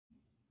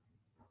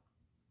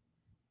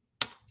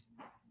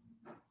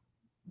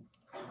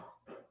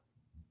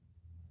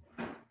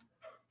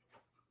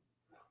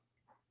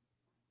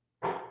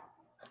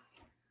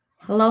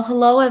Hello,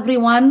 hello,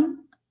 everyone.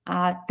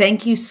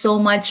 Thank you so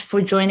much for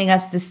joining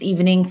us this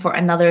evening for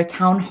another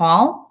town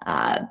hall.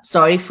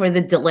 Sorry for the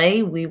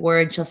delay. We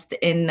were just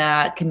in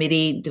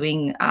committee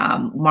doing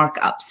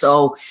markup.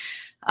 So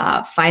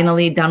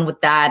finally done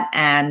with that.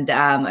 And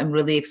I'm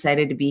really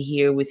excited to be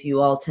here with you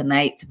all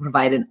tonight to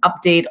provide an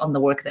update on the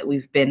work that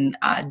we've been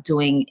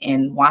doing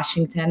in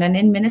Washington and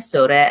in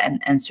Minnesota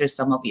and answer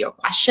some of your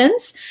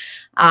questions.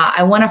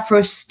 I want to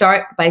first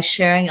start by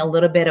sharing a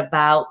little bit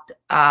about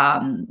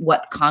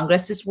what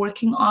Congress is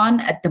working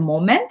on at the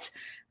moment.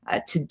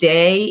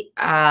 Today,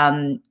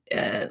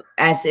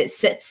 as it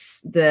sits,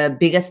 the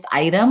biggest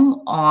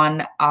item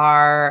on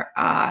our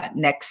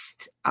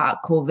next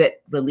COVID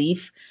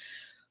relief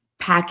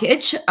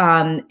package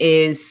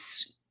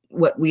is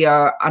what we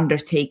are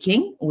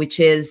undertaking, which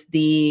is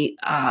the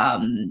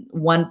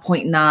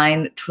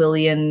 1.9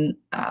 trillion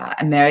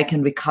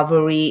American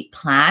Recovery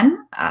Plan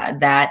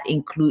that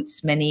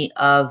includes many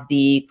of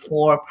the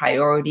core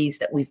priorities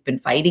that we've been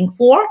fighting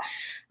for.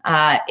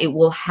 It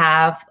will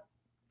have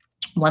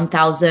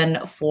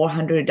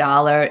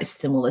 $1,400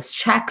 stimulus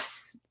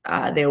checks.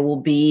 There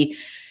will be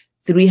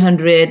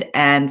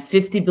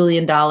 $350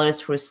 billion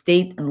for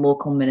state and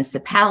local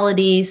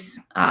municipalities.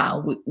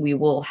 We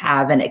will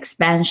have an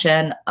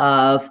expansion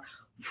of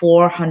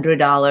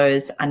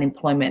 $400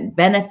 unemployment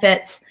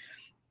benefits,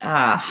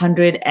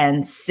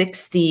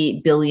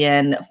 $160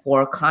 billion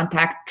for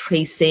contact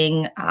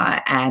tracing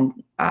and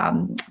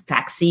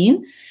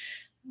vaccine,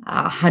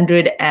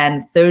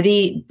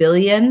 $130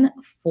 billion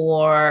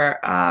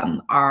for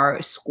our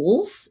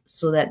schools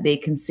so that they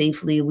can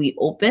safely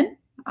reopen.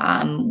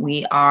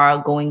 We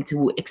are going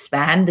to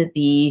expand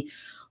the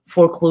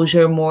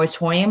foreclosure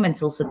moratorium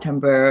until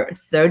September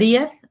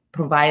 30th,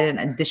 provide an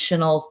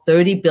additional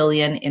 $30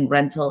 billion in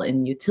rental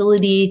and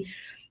utility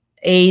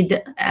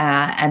aid,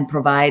 and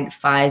provide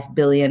 $5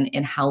 billion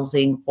in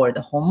housing for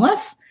the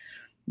homeless.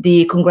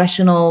 The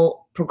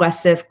Congressional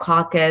Progressive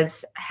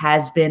Caucus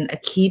has been a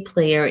key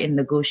player in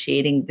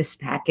negotiating this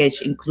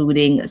package,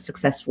 including a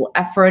successful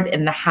effort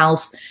in the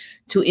House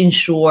to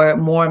ensure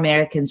more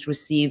Americans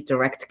receive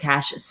direct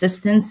cash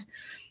assistance.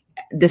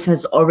 This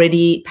has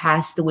already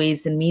passed the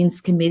Ways and Means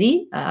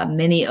Committee.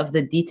 Many of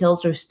the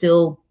details are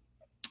still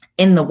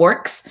in the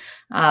works,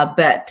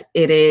 but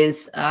it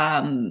is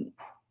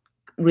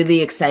really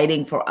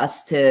exciting for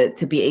us to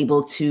be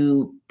able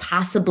to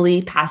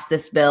possibly pass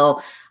this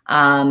bill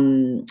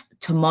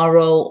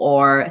tomorrow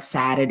or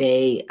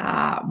Saturday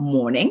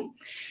morning.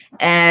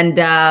 And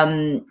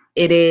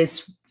it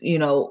is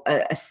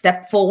a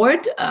step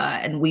forward,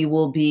 and we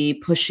will be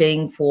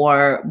pushing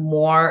for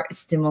more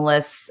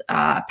stimulus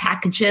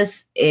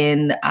packages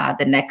in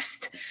the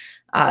next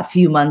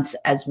few months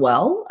as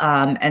well.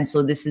 And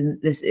so this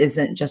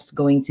isn't just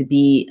going to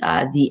be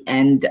the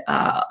end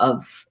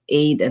of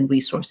aid and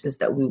resources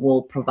that we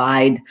will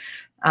provide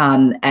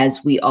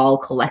as we all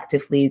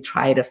collectively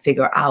try to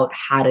figure out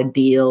how to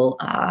deal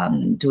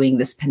during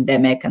this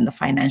pandemic and the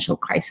financial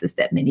crisis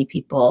that many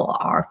people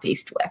are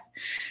faced with.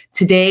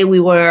 Today, we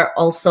were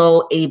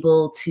also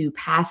able to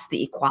pass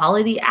the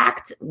Equality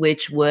Act,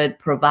 which would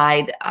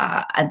provide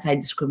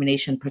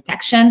anti-discrimination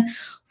protection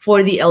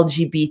for the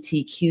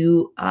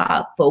LGBTQ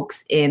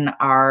folks in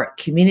our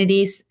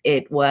communities.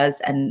 It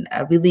was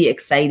a really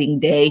exciting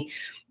day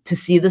to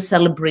see the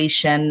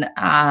celebration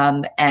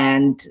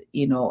and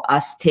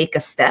us take a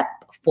step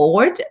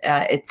forward.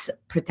 It's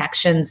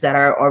protections that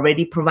are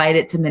already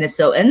provided to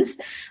Minnesotans,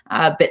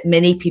 but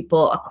many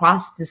people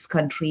across this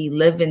country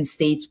live in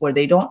states where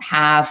they don't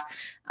have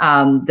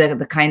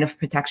the kind of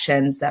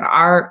protections that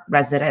our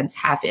residents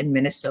have in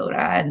Minnesota.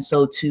 And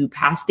so to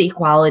pass the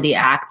Equality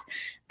Act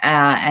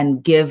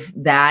and give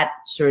that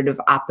sort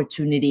of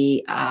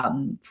opportunity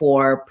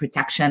for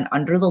protection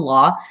under the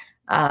law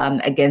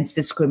against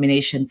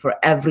discrimination for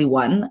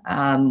everyone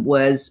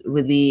was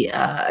really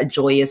a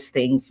joyous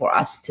thing for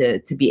us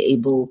to be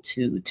able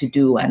to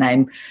do. And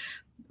I'm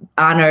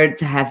honored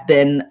to have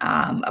been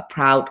a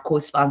proud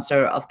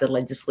co-sponsor of the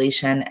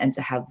legislation and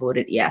to have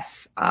voted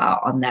yes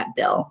on that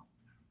bill.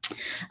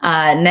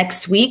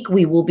 Next week,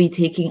 we will be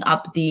taking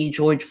up the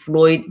George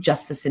Floyd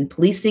Justice in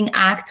Policing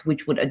Act,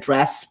 which would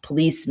address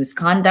police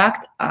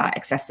misconduct,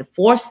 excessive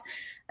force,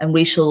 and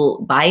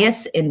racial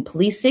bias in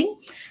policing.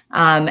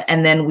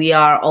 And then we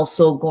are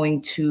also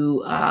going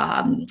to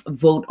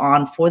vote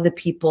on For the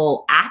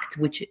People Act,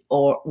 which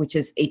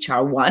is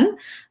HR 1,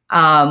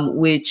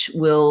 which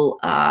will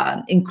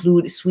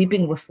include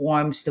sweeping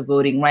reforms to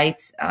voting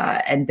rights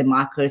and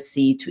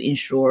democracy to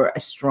ensure a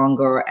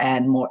stronger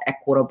and more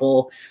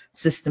equitable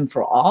system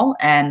for all.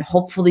 And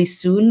hopefully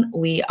soon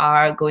we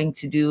are going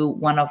to do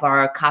one of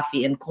our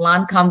coffee and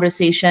Quran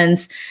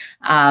conversations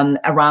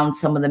around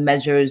some of the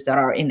measures that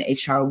are in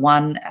HR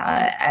 1.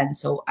 And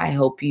so I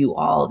hope you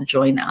all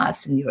join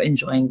us and you're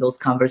enjoying those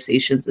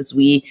conversations as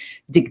we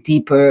dig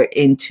deeper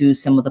into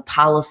some of the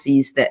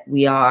policies that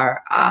we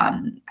are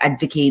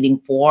advocating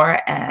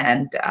for.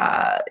 And,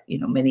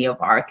 many of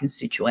our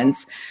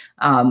constituents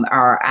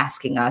are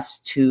asking us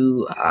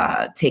to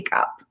take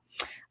up.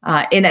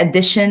 In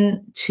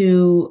addition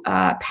to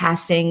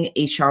passing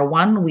HR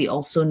 1, we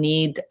also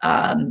need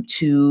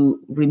to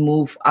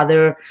remove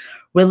other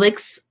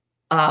relics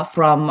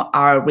from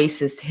our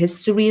racist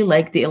history,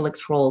 like the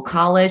Electoral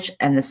College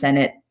and the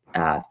Senate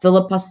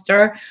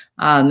filibuster,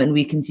 and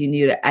we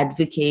continue to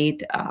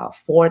advocate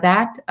for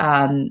that,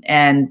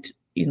 and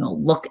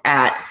look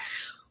at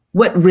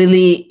what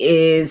really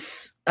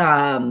is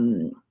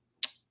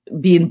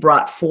being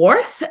brought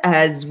forth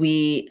as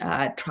we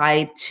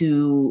try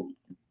to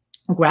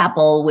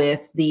grapple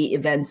with the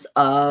events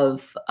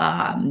of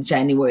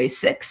January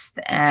 6th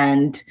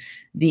and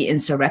the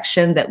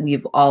insurrection that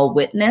we've all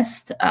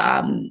witnessed.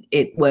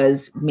 It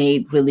was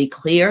made really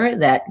clear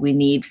that we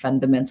need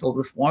fundamental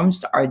reforms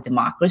to our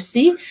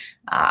democracy.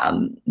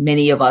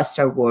 Many of us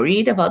are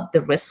worried about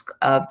the risk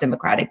of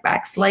democratic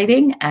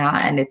backsliding,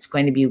 and it's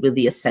going to be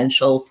really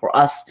essential for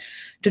us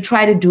to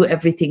try to do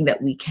everything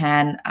that we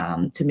can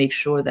to make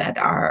sure that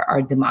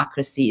our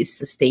democracy is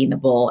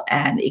sustainable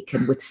and it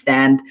can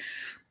withstand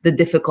the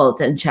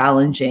difficult and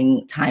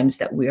challenging times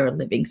that we are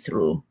living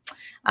through.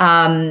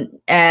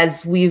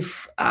 As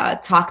we've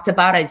talked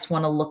about, I just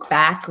want to look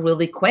back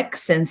really quick,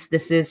 since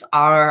this is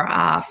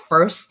our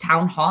first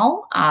town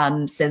hall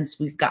since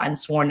we've gotten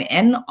sworn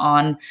in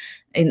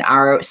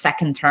our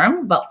second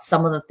term, about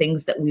some of the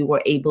things that we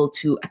were able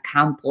to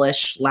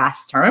accomplish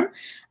last term.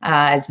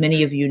 As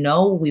many of you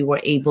know, we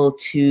were able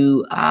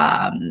to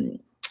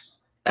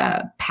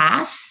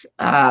pass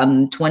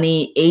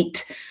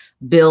 28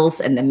 bills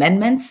and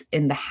amendments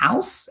in the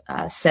House.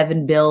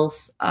 7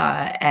 bills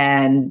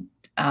and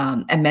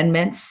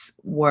amendments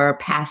were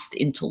passed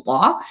into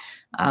law.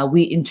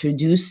 We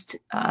introduced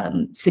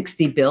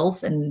 60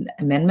 bills and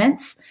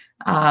amendments,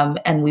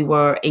 and we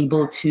were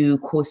able to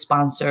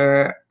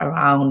co-sponsor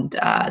around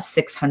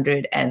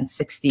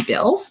 660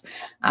 bills.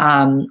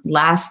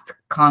 Last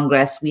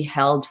Congress, we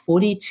held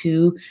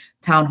 42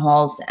 town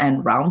halls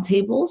and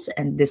roundtables,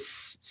 and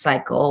this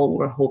cycle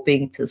we're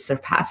hoping to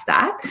surpass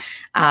that.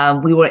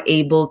 We were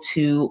able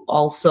to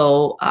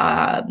also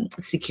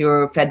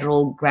secure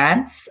federal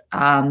grants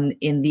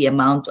in the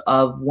amount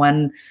of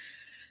 $1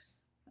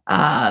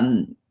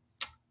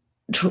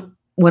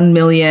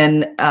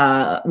 billion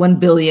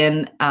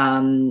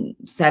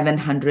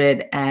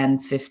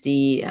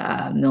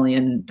 $750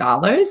 million,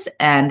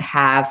 and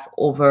have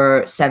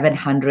over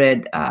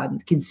 700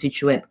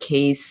 constituent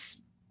case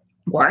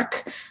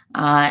work,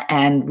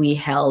 and we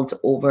held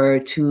over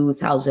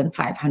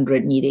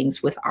 2,500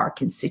 meetings with our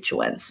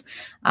constituents.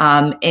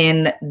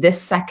 In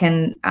this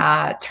second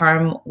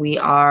term, we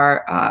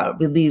are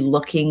really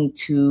looking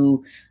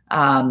to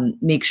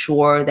make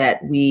sure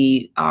that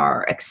we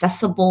are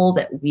accessible,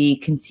 that we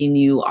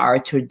continue our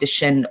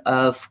tradition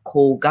of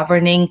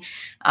co-governing,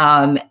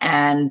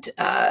 and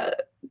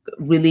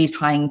really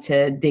trying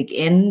to dig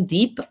in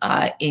deep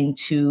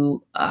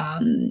into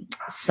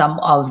some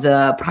of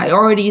the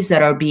priorities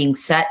that are being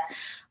set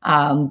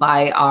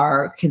by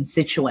our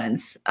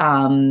constituents.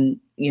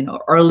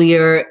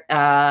 Earlier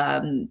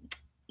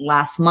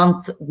last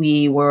month,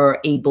 we were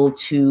able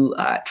to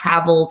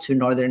travel to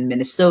northern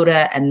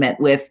Minnesota and met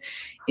with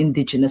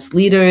Indigenous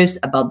leaders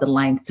about the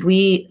Line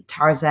 3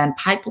 Tarzan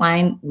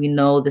pipeline. We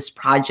know this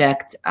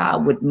project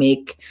would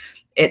make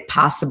it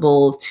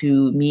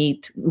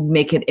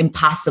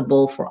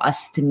impossible for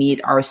us to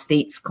meet our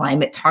state's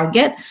climate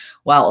target,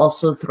 while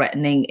also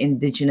threatening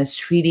Indigenous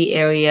treaty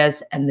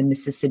areas and the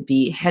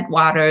Mississippi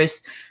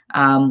headwaters.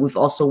 We've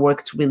also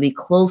worked really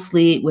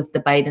closely with the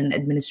Biden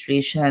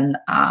administration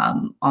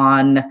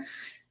on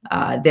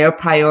their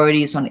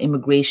priorities on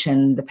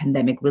immigration, the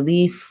pandemic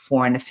relief,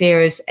 foreign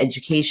affairs,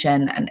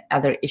 education, and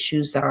other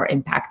issues that are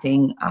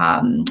impacting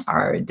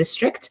our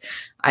district.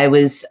 I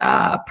was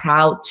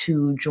proud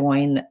to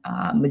join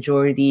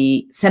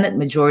Senate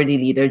Majority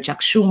Leader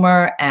Chuck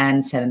Schumer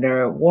and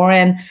Senator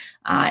Warren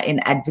in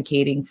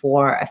advocating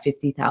for a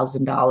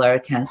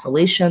 $50,000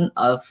 cancellation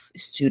of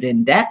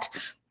student debt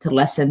to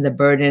lessen the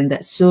burden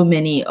that so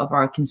many of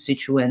our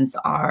constituents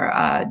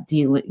are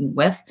dealing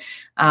with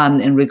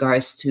in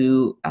regards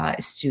to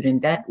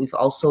student debt. We've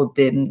also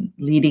been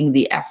leading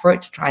the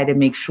effort to try to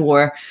make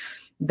sure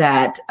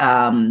that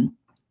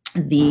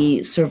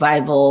the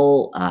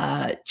survival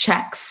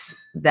checks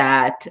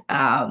that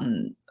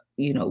that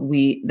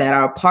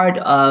are part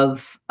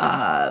of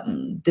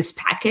this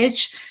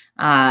package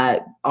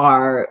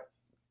are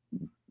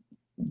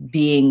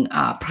being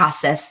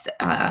processed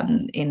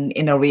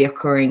in a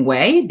reoccurring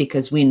way,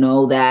 because we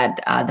know that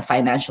the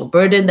financial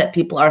burden that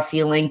people are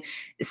feeling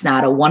is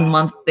not a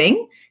 1-month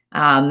thing.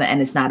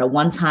 And it's not a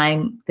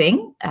one-time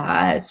thing.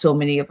 So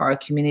many of our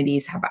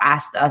communities have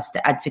asked us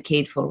to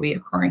advocate for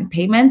reoccurring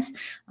payments.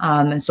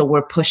 And so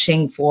we're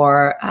pushing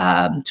for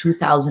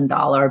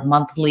 $2,000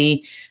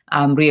 monthly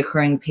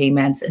reoccurring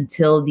payments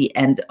until the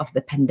end of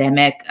the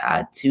pandemic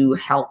to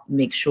help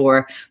make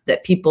sure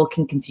that people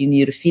can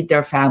continue to feed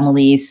their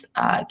families,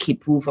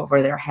 keep roof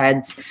over their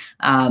heads,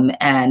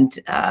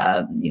 and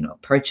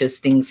purchase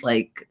things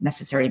like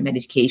necessary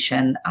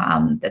medication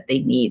that they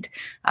need.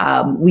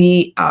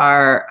 We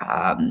are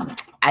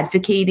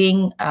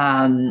advocating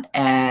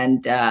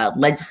and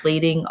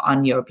legislating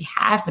on your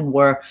behalf. And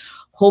we're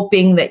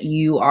hoping that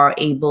you are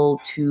able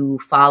to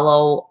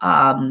follow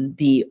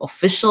the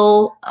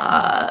official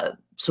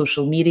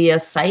social media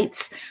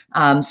sites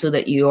so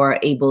that you are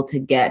able to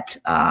get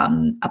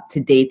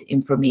up-to-date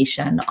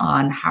information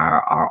on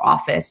how our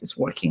office is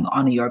working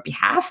on your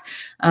behalf.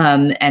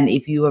 And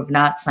if you have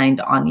not signed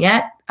on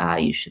yet,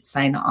 you should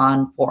sign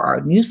on for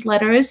our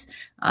newsletters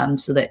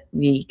so that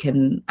we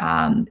can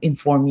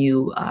inform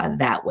you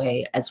that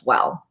way as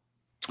well.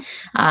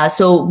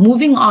 So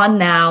moving on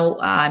now,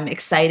 I'm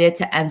excited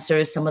to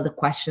answer some of the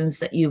questions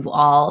that you've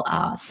all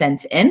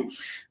sent in.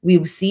 We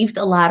received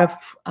a lot of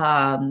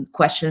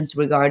questions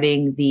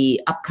regarding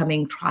the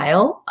upcoming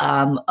trial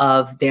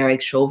of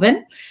Derek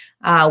Chauvin.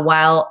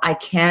 While I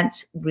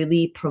can't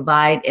really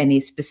provide any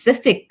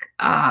specifics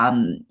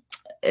on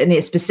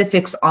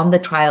the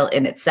trial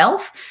in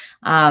itself,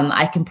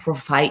 I can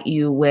provide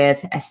you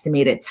with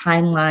estimated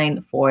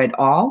timeline for it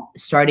all.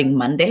 Starting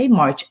Monday,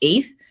 March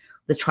 8th,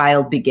 the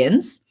trial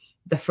begins.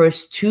 The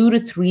first 2 to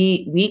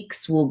 3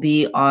 weeks will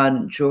be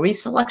on jury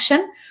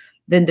selection.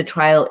 Then the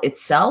trial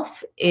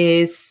itself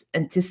is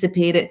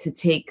anticipated to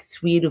take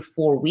 3 to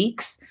 4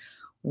 weeks,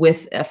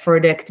 with a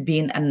verdict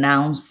being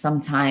announced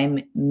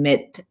sometime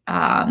mid-April.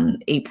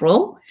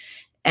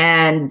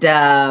 And,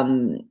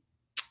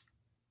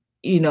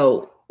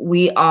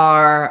 we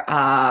are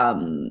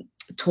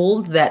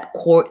told that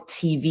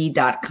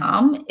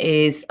courttv.com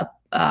is a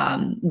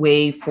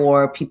way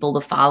for people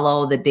to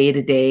follow the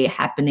day-to-day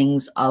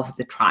happenings of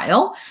the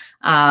trial.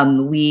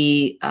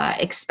 We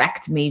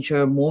expect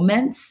major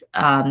moments,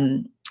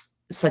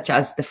 such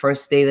as the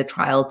first day of the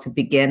trial to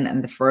begin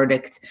and the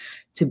verdict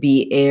to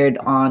be aired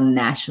on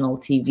national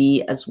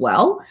TV as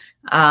well.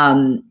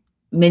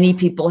 Many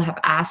people have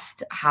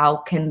asked, how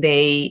can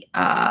they,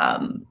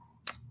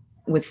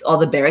 with all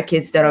the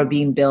barricades that are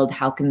being built,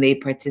 how can they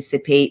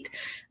participate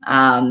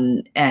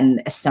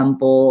and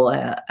assemble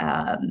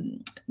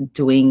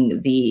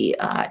during the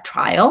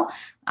trial?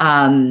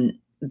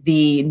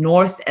 The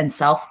north and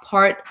south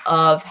part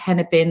of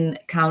Hennepin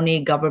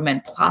County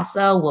Government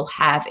Plaza will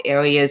have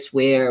areas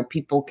where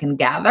people can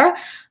gather.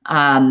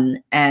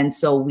 And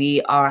so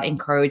we are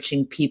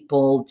encouraging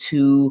people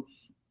to,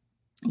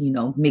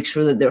 make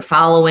sure that they're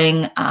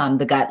following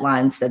the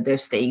guidelines, that they're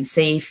staying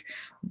safe,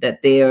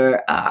 that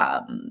they're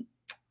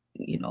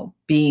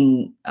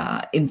being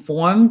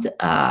informed,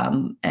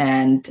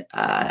 and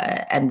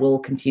we'll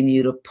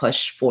continue to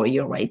push for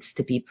your rights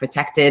to be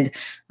protected,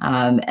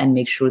 and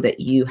make sure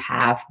that you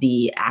have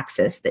the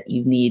access that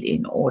you need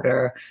in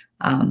order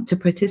to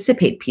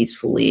participate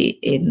peacefully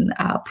in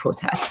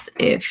protests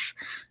if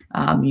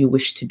you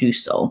wish to do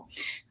so.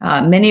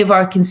 Many of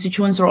our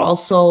constituents are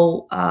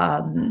also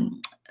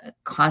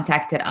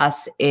contacted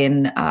us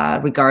in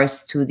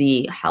regards to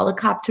the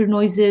helicopter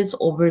noises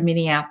over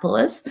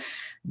Minneapolis.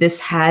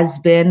 This has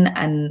been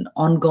an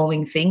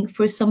ongoing thing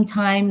for some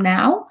time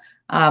now.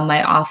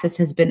 My office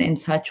has been in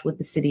touch with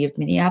the city of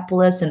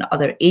Minneapolis and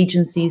other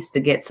agencies to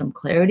get some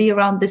clarity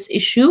around this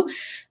issue.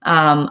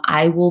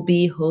 I will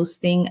be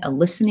hosting a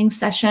listening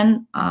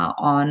session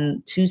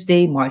on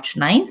Tuesday, March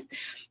 9th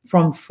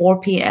from 4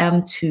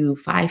 p.m. to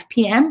 5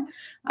 p.m.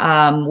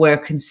 Where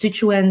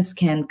constituents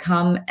can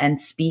come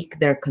and speak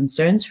their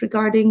concerns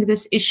regarding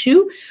this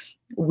issue.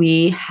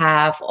 We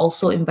have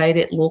also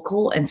invited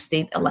local and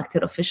state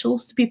elected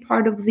officials to be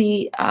part of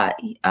the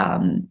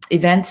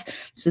event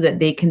so that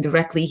they can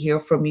directly hear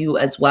from you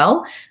as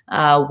well.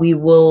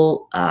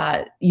 People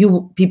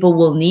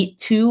will need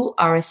to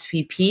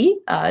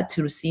RSVP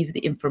to receive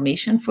the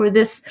information for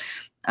this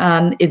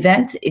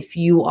event. If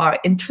you are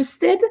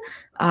interested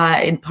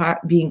in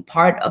being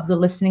part of the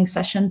listening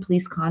session,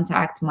 please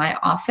contact my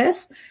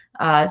office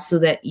so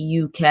that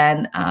you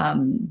can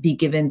be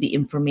given the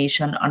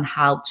information on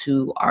how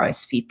to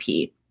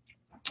RSVP.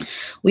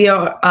 We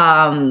are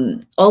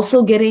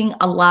also getting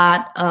a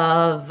lot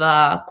of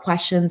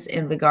questions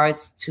in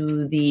regards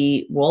to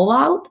the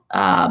rollout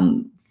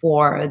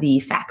for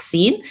the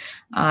vaccine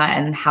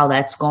and how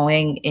that's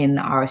going in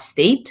our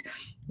state.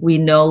 We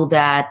know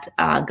that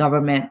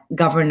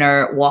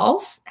Governor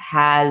Walz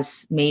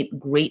has made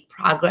great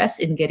progress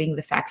in getting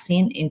the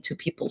vaccine into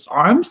people's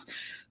arms.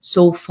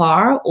 So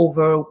far,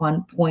 over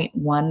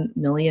 1.1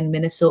 million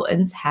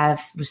Minnesotans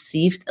have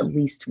received at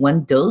least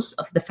one dose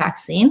of the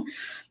vaccine.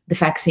 The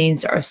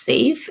vaccines are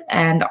safe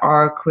and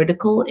are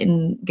critical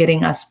in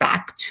getting us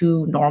back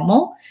to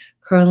normal.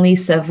 Currently,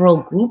 several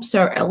groups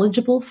are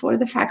eligible for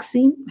the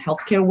vaccine: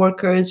 healthcare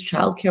workers,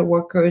 childcare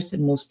workers,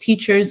 and most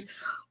teachers,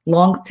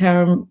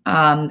 long-term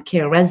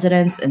care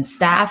residents and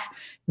staff,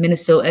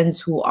 Minnesotans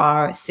who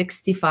are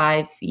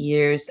 65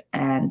 years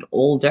and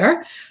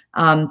older.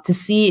 To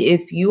see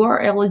if you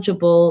are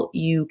eligible,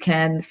 you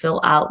can fill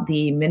out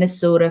the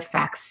Minnesota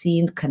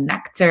Vaccine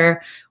Connector,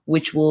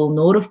 which will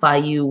notify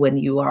you when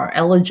you are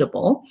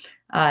eligible.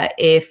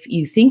 If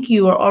you think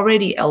you are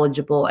already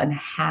eligible and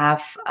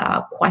have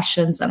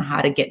questions on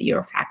how to get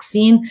your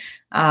vaccine,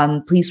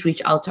 please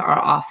reach out to our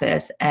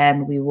office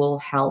and we will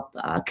help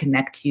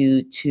connect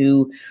you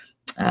to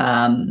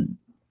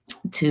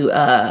to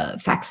a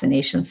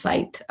vaccination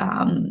site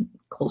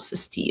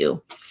closest to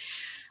you.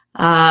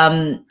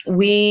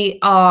 We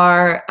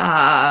are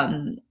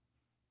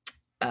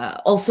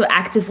also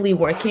actively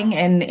working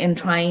in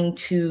trying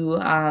to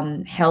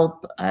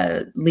help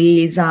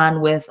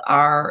liaison with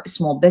our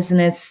small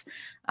business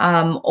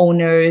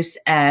owners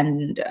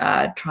and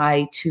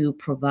try to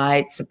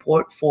provide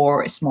support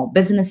for small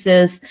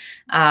businesses.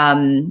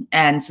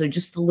 And so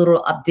just a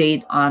little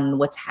update on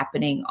what's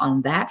happening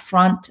on that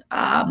front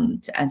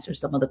to answer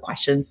some of the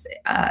questions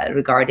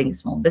regarding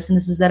small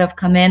businesses that have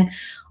come in.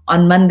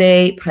 On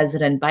Monday,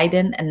 President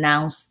Biden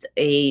announced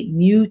a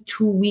new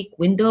 2-week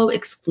window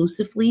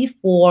exclusively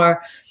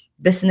for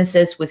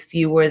businesses with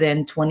fewer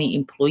than 20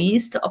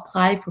 employees to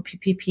apply for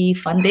PPP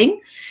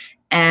funding.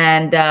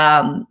 And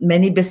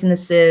many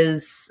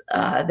businesses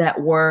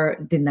that were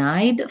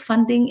denied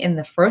funding in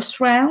the first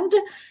round,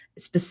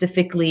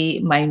 specifically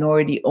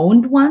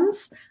minority-owned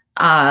ones,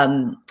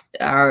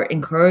 are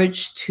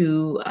encouraged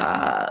to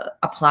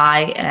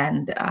apply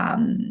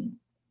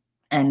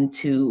and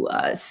to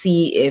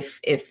see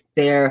if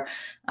their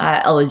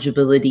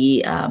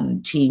eligibility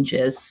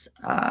changes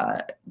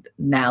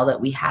now that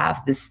we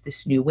have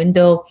this new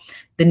window.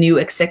 The new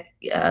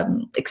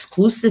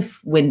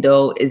exclusive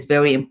window is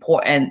very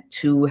important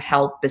to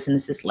help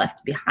businesses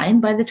left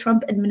behind by the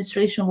Trump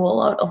administration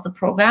rollout of the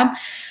program.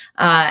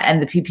 And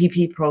the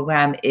PPP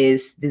program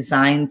is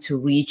designed to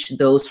reach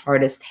those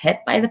hardest hit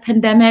by the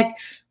pandemic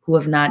who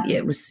have not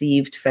yet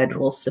received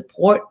federal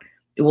support.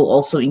 It will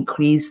also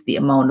increase the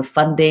amount of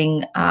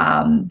funding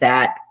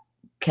that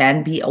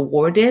can be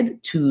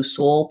awarded to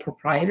sole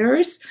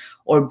proprietors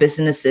or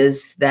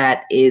businesses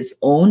that is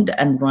owned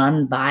and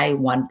run by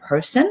one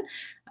person.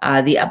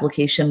 The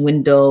application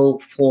window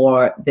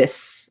for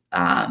this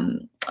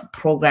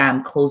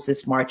program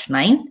closes March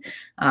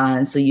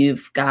 9th. So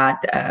you've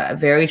got a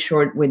very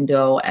short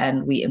window,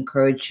 and we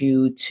encourage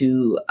you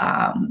to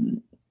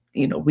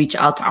reach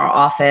out to our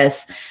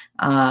office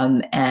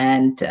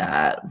and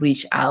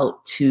reach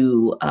out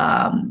to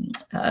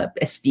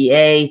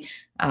SBA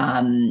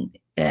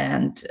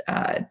and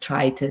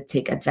try to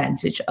take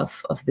advantage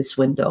of this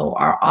window.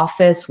 Our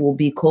office will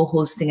be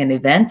co-hosting an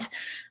event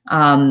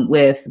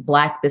with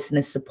Black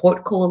Business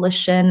Support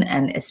Coalition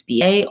and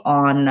SBA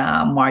on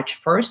March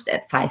 1st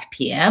at 5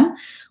 p.m.,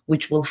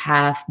 which will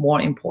have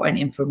more important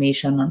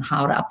information on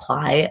how to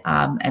apply.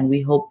 And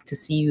we hope to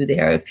see you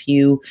there if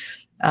you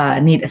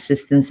need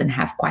assistance and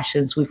have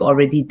questions. We've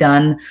already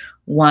done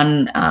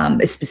one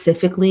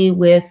specifically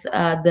with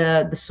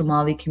the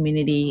Somali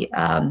community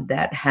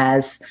that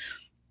has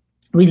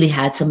really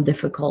had some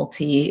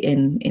difficulty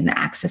in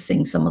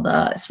accessing some of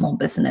the small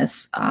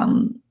business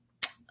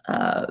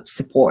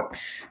support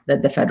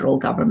that the federal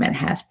government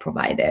has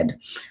provided.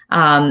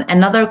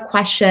 Another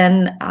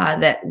question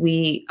that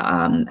we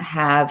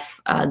have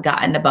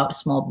gotten about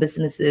small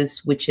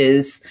businesses, which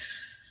is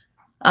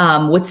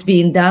what's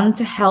being done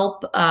to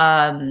help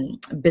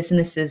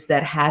businesses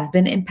that have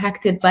been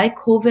impacted by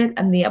COVID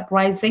and the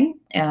uprising.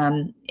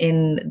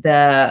 In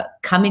the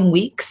coming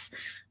weeks,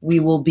 we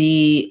will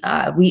be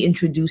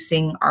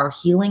reintroducing our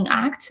HEALING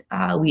Act.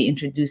 We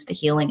introduced the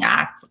HEALING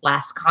Act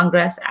last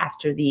Congress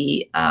after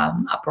the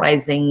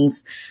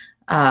uprisings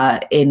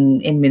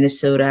in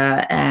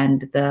Minnesota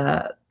and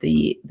the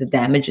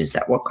damages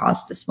that were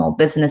caused to small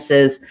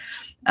businesses.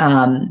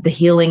 The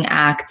HEALING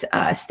Act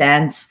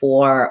stands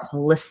for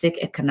Holistic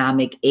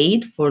Economic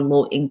Aid for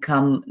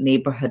Low-Income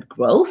Neighborhood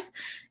Growth.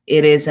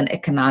 It is an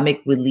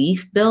economic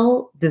relief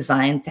bill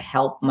designed to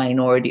help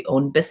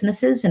minority-owned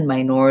businesses and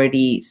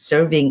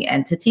minority-serving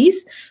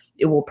entities.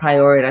 It will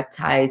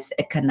prioritize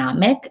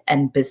economic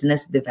and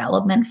business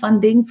development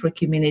funding for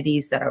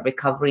communities that are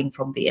recovering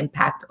from the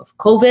impact of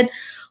COVID,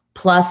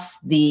 plus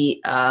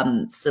the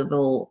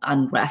civil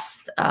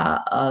unrest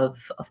of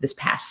this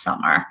past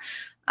summer.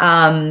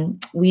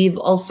 We've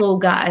also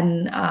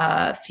gotten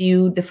a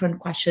few different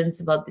questions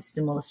about the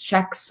stimulus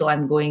checks, so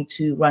I'm going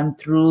to run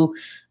through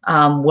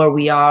where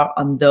we are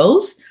on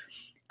those.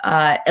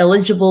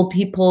 Eligible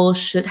people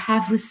should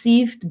have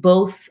received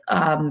both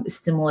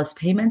stimulus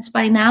payments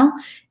by now.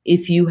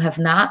 If you have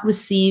not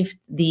received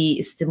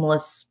the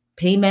stimulus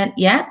payment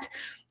yet,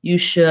 you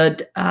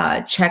should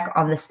check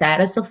on the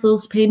status of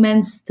those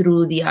payments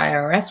through the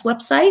IRS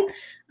website.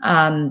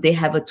 They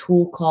have a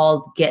tool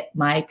called Get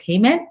My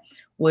Payment,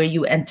 where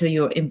you enter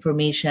your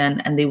information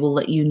and they will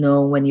let you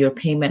know when your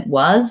payment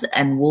was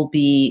and will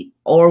be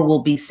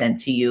sent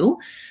to you.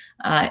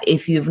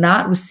 If you've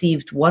not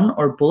received one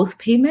or both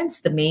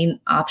payments, the main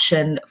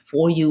option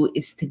for you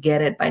is to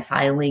get it by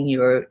filing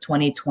your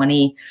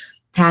 2020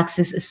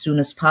 taxes as soon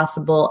as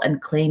possible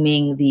and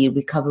claiming the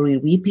recovery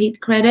rebate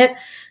credit.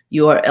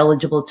 You are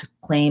eligible to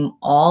claim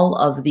all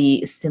of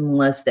the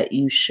stimulus that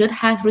you should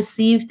have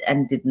received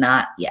and did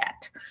not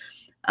yet.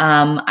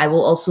 I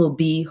will also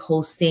be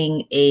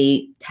hosting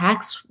a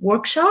tax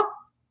workshop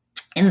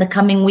in the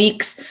coming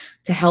weeks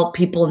to help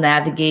people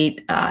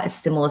navigate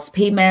stimulus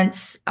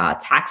payments,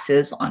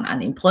 taxes on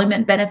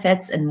unemployment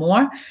benefits, and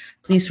more.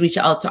 Please reach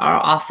out to our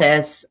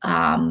office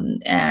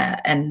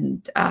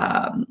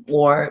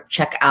or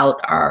check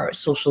out our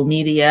social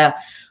media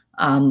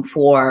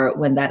for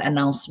when that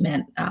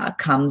announcement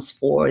comes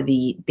for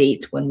the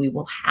date when we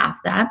will have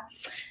that.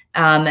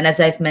 And as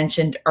I've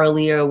mentioned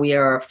earlier, we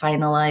are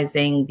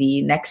finalizing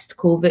the next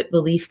COVID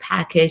relief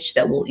package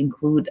that will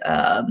include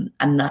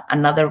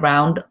another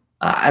round,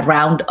 a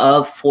round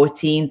of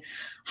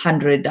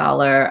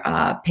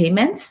 $1,400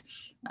 payments.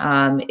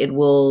 It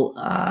will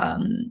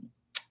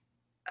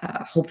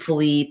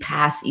hopefully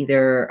pass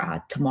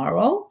either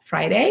tomorrow,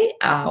 Friday,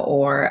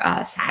 or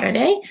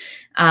Saturday.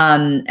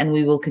 And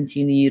we will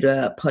continue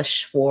to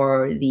push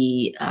for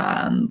the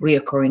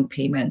reoccurring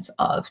payments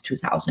of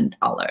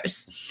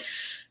 $2,000.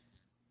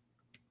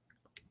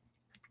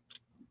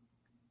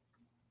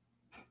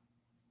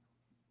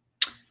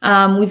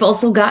 We've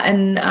also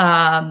gotten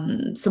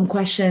some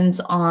questions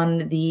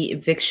on the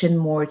eviction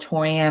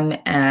moratorium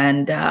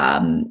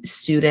and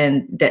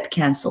student debt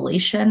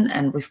cancellation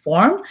and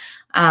reform.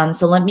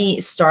 So let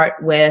me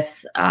start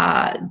with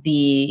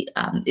the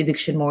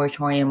eviction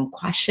moratorium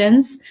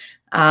questions.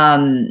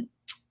 While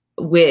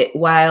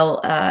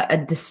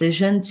a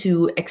decision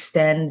to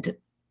extend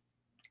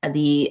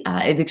the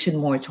eviction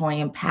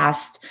moratorium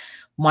past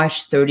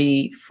March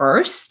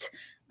 31st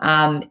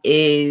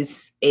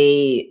is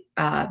a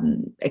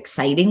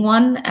exciting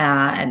one,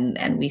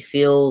 and we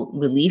feel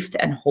relieved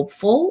and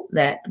hopeful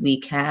that we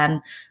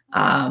can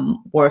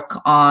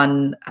work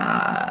on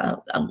a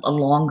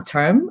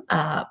long-term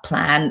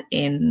plan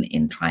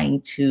in trying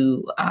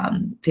to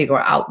figure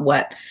out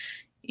what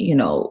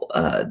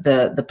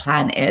the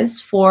plan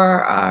is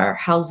for our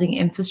housing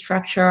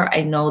infrastructure.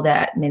 I know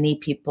that many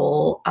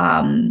people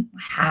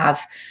have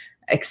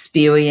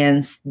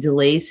experienced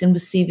delays in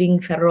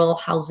receiving federal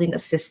housing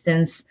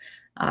assistance.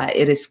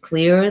 It is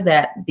clear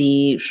that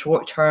the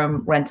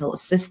short-term rental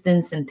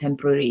assistance and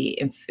temporary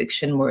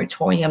eviction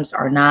moratoriums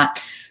are not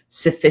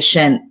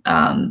sufficient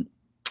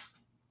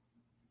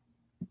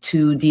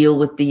to deal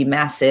with the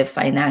massive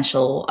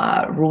financial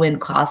ruin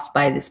caused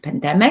by this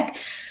pandemic.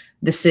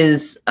 This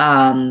is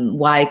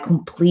why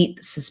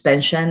complete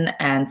suspension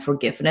and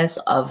forgiveness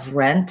of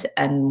rent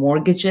and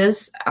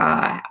mortgages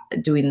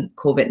during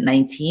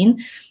COVID-19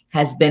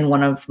 has been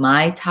one of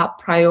my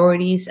top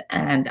priorities,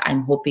 and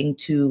I'm hoping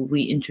to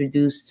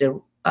reintroduce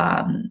the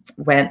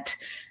Rent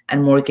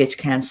and Mortgage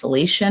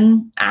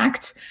Cancellation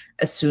Act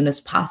as soon as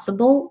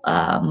possible.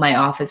 My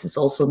office is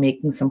also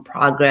making some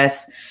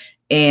progress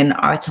in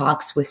our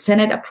talks with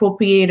Senate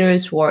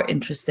appropriators who are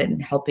interested in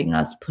helping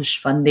us push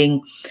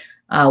funding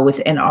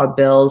within our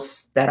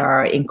bills that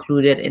are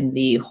included in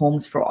the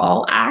Homes for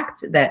All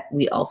Act that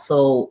we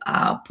also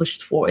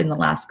pushed for in the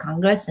last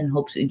Congress and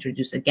hope to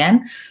introduce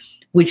again,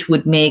 which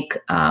would make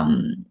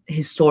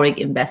historic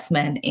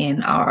investment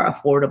in our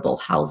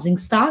affordable housing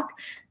stock.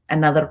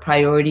 Another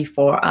priority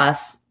for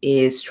us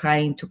is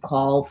trying to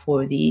call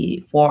for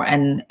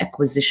an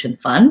acquisition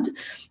fund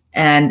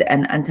and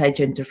an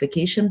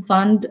anti-gentrification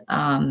fund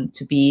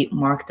to be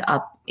marked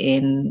up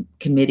in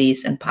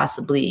committees and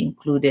possibly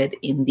included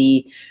in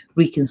the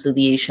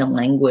reconciliation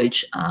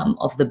language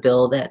of the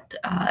bill that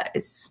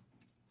is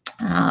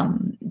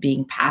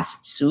being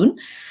passed soon.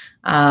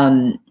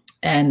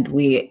 And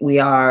we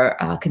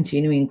are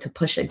continuing to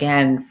push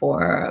again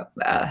for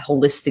a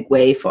holistic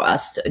way for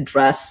us to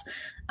address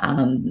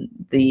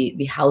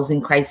the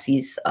housing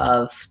crises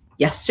of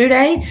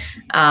yesterday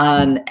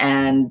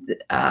and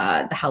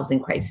the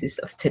housing crisis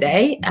of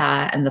today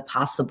and the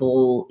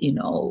possible,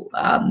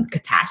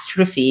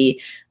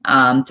 catastrophe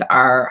to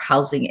our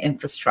housing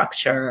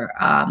infrastructure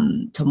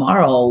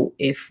tomorrow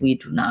if we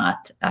do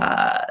not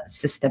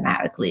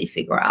systematically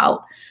figure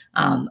out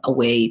a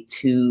way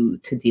to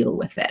deal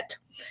with it.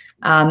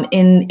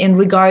 In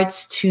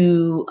regards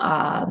to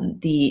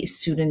the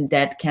student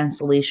debt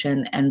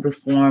cancellation and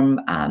reform,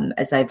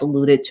 as I've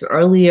alluded to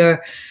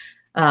earlier,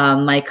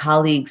 my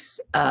colleagues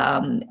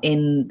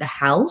in the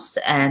House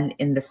and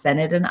in the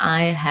Senate and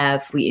I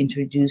have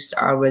reintroduced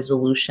our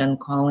resolution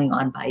calling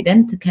on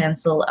Biden to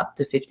cancel up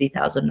to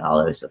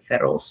 $50,000 of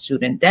federal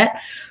student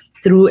debt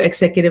through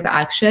executive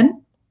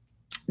action.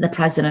 The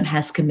president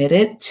has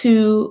committed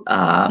to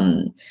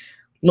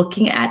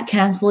looking at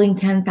canceling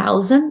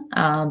 10,000,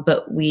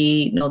 but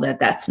we know that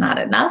that's not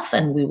enough,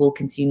 and we will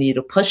continue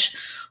to push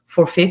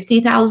for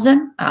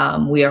 50,000.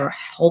 We are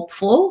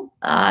hopeful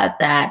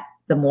that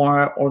the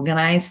more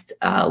organized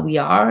we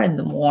are and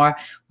the more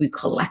we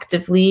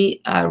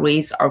collectively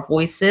raise our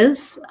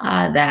voices,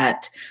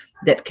 that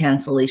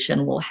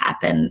cancellation will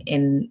happen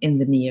in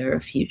the near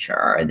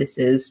future. This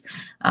is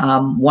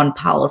one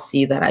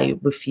policy that I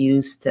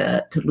refuse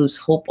to lose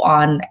hope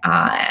on,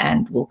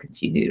 and will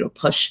continue to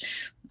push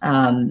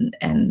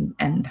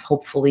and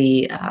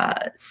hopefully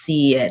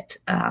see it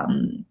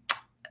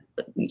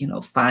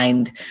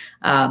find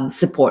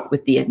support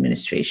with the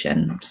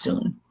administration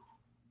soon.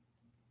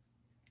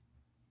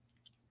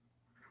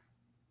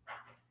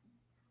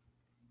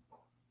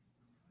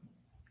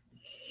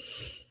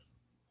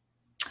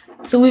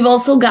 So we've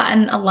also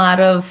gotten a lot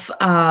of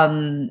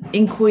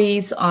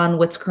inquiries on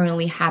what's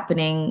currently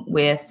happening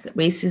with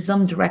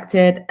racism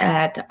directed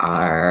at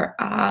our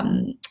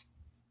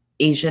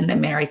Asian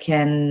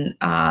American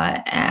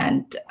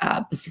and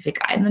Pacific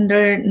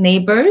Islander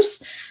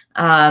neighbors.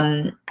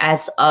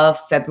 As of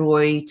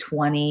February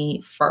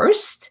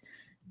 21st,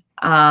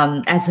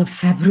 as of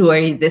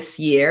February this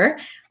year,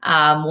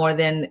 more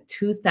than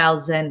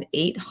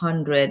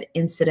 2,800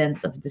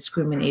 incidents of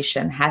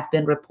discrimination have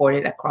been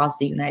reported across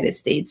the United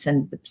States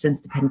since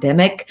the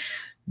pandemic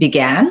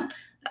began.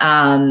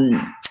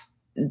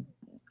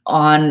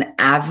 On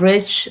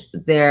average,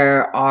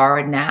 there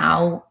are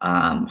now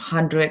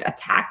 100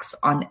 attacks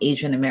on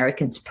Asian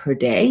Americans per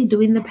day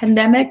during the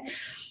pandemic.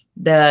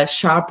 The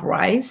sharp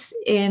rise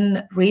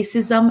in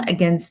racism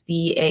against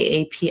the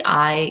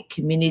AAPI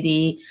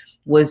community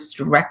was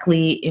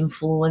directly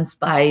influenced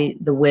by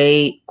the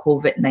way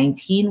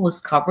COVID-19 was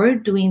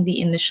covered during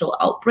the initial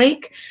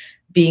outbreak,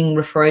 being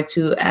referred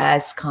to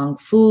as Kung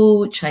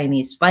Fu,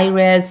 Chinese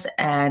virus,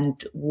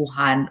 and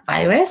Wuhan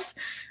virus.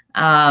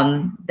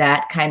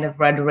 That kind of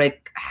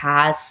rhetoric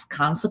has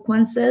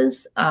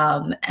consequences,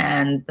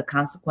 and the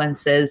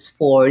consequences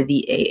for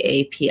the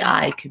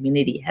AAPI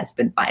community has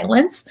been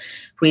violence,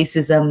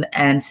 racism,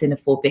 and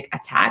xenophobic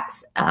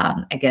attacks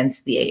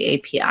against the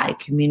AAPI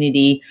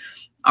community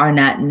are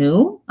not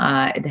new.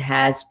 It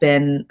has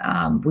been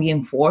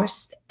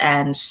reinforced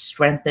and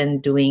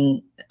strengthened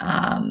during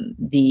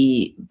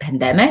the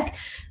pandemic,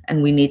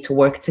 and we need to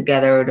work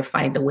together to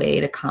find a way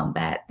to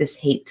combat this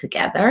hate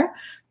together.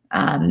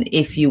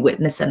 If you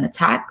witness an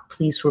attack,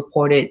 please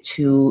report it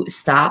to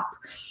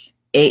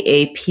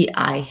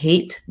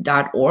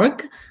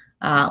stopaapihate.org.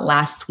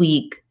 Last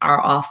week,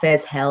 our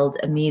office held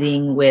a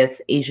meeting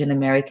with Asian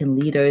American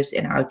leaders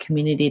in our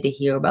community to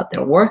hear about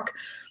their work,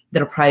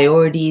 their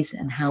priorities,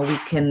 and how we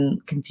can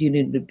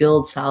continue to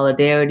build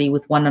solidarity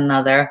with one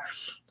another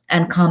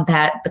and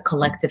combat the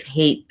collective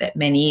hate that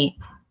many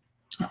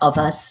of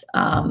us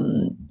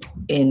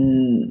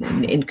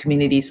in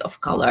communities of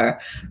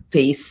color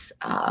face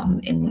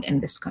in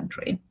this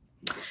country.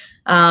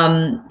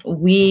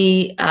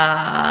 We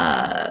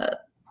have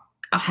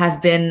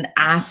been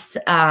asked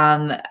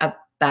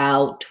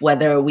about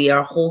whether we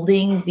are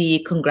holding the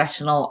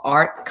Congressional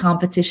Art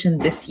Competition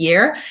this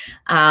year.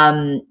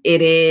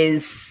 It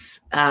is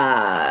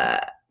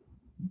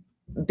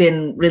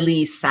been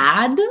really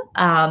sad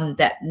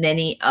that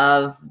many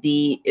of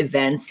the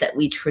events that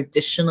we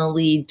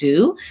traditionally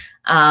do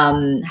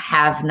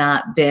have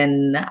not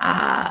been,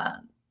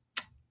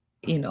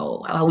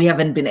 we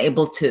haven't been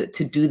able to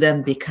do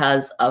them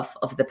because of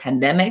the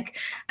pandemic.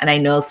 And I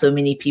know so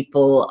many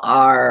people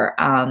are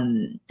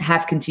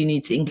have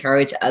continued to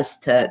encourage us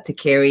to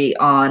carry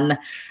on,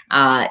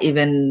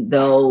 even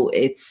though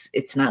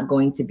it's not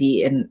going to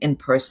be in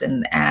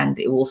person, and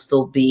it will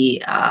still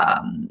be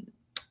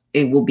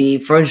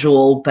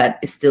virtual, but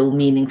it's still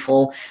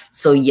meaningful.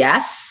 So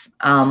yes,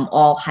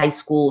 all high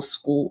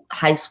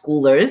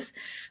schoolers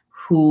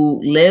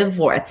who live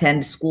or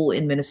attend school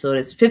in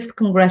Minnesota's 5th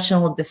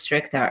Congressional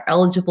District are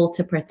eligible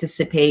to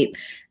participate.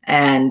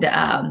 And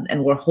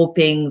we're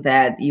hoping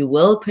that you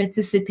will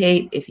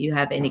participate. If you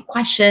have any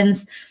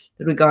questions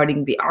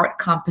regarding the art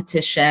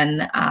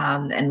competition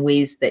and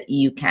ways that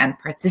you can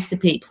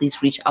participate,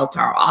 please reach out to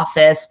our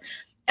office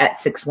at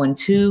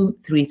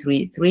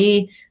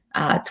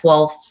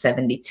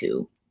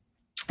 612-333-1272.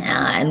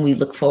 And we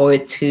look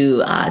forward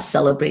to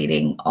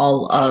celebrating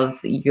all of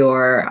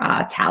your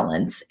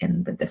talents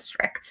in the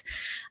district.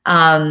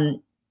 Let's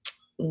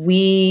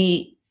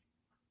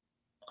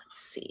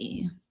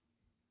see.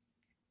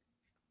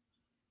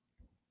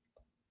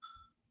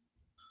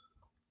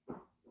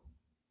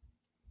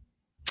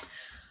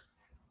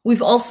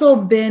 We've also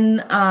been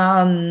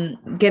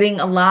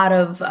getting a lot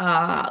of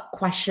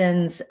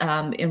questions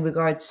in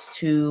regards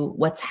to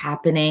what's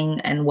happening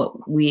and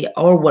what we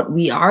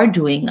are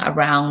doing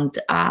around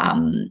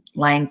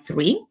Line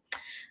 3.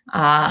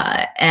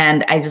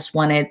 And I just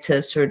wanted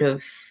to sort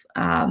of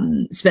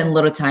spend a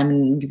little time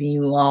and giving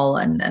you all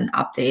an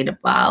update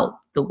about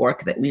the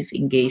work that we've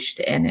engaged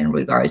in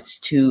regards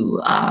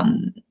to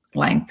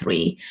Line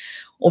 3.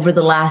 Over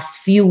the last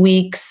few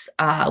weeks,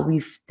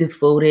 we've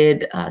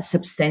devoted a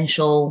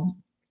substantial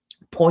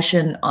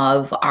portion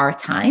of our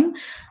time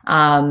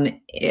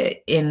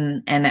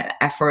in an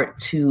effort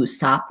to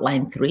stop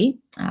Line 3.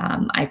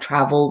 I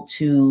traveled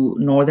to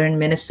northern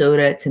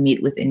Minnesota to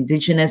meet with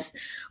Indigenous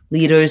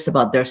leaders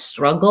about their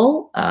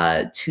struggle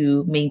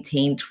to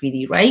maintain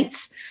treaty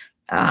rights.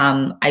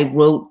 I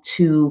wrote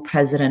to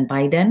President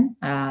Biden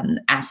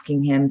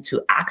asking him to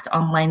act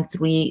on Line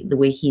 3 the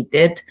way he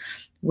did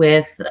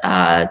with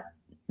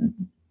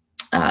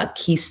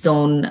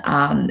Keystone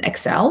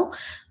XL.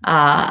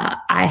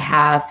 I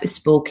have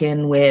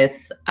spoken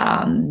with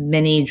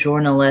many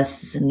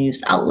journalists and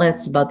news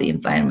outlets about the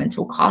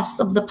environmental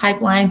costs of the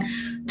pipeline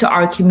to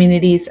our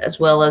communities, as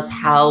well as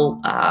how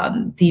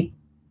deeply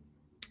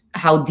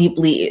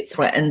it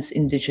threatens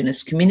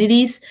Indigenous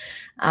communities.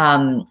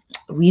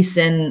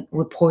 Recent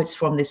reports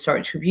from the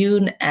Star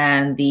Tribune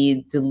and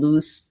the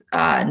Duluth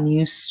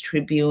News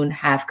Tribune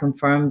have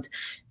confirmed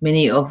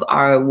many of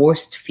our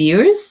worst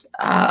fears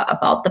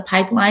about the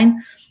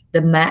pipeline.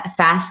 The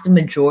vast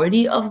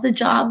majority of the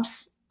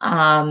jobs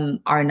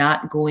are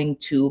not going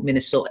to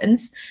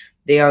Minnesotans.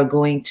 They are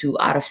going to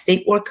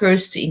out-of-state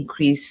workers to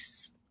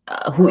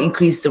who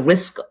increase the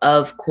risk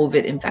of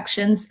COVID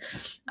infections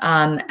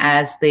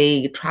as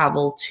they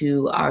travel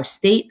to our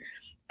state.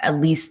 At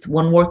least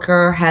one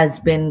worker has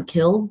been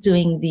killed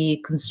doing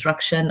the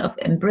construction of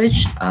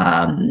Enbridge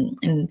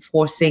and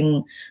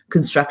forcing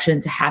construction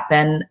to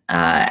happen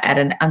at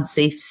an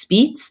unsafe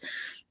speeds.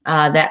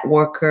 That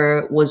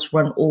worker was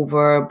run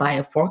over by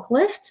a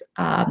forklift.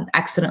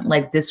 Accident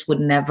like this would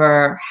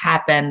never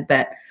happen,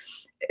 but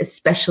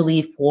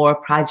especially for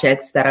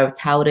projects that are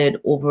touted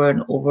over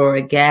and over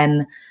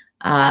again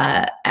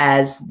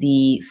as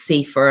the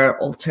safer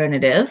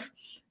alternative.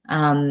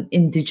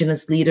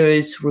 Indigenous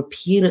leaders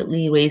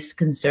repeatedly raised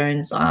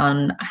concerns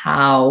on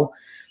how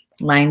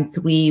Line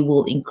 3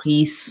 will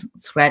increase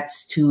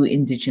threats to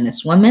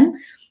Indigenous women.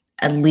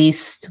 At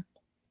least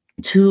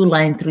 2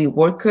 Line 3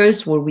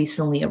 workers were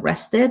recently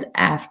arrested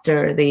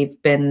after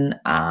they've been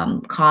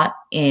caught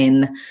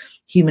in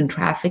human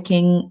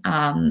trafficking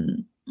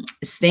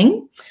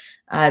sting.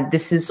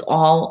 This is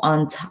all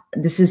on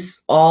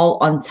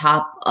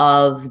top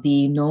of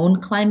the known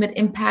climate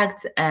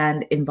impacts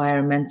and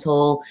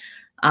environmental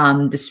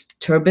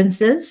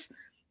disturbances.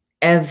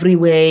 Every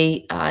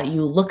way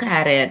you look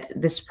at it,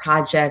 this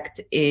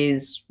project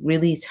is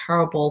really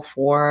terrible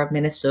for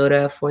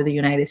Minnesota, for the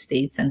United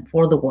States, and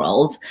for the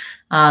world.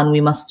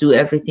 We must do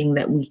everything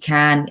that we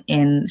can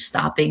in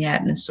stopping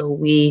it. And so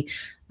we,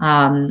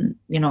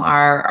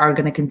 are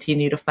going to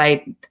continue to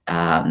fight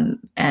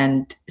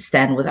and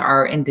stand with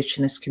our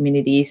Indigenous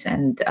communities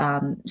and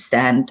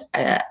stand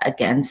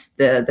against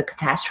the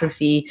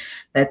catastrophe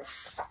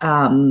that's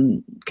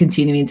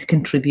continuing to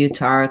contribute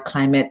to our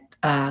climate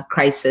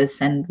crisis,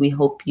 and we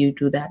hope you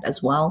do that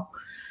as well.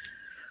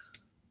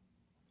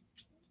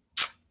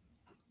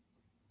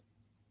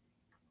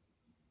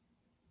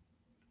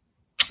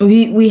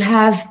 We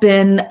have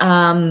been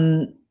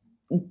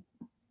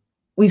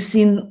we've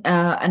seen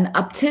an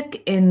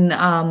uptick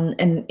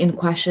in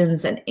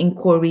questions and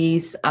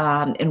inquiries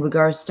in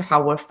regards to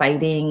how we're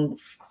fighting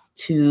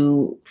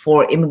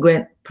for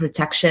immigrant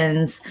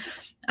protections,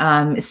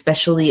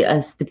 especially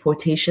as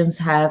deportations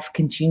have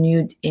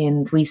continued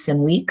in recent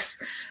weeks.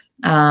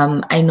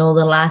 I know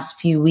the last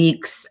few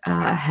weeks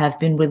have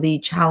been really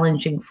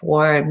challenging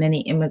for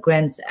many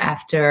immigrants.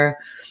 After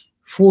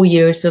 4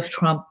 years of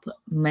Trump,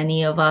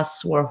 many of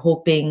us were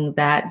hoping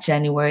that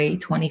January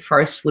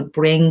 21st would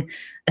bring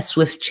a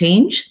swift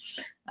change.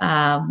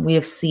 We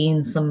have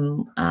seen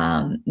some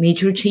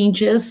major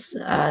changes,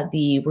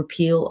 the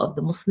repeal of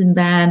the Muslim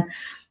ban,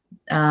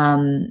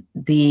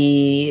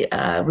 the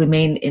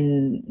Remain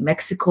in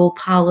Mexico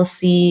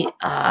policy,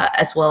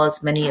 as well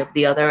as many of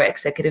the other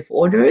executive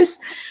orders.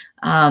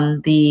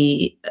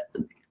 The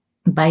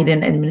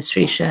Biden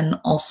administration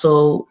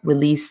also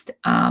released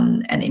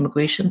an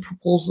immigration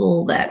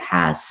proposal that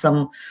has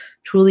some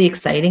truly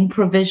exciting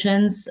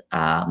provisions,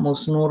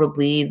 most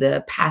notably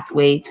the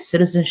pathway to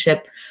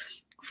citizenship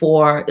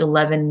for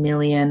 11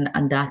 million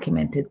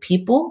undocumented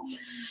people.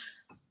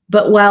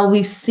 But while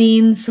we've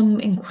seen some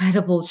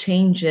incredible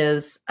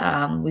changes,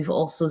 we've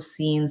also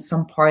seen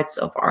some parts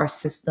of our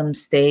system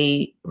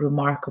stay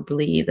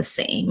remarkably the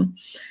same.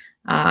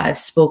 I've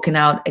spoken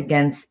out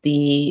against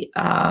the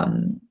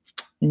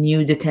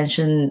new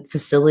detention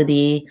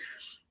facility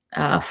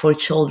for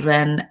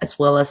children, as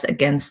well as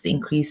against the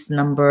increased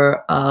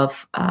number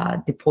of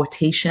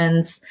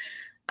deportations.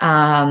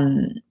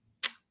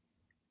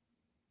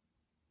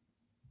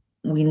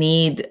 We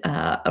need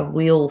a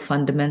real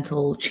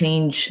fundamental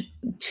change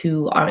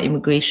to our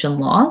immigration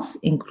laws,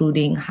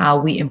 including how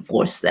we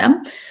enforce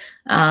them.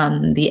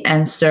 The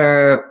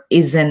answer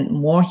isn't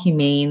more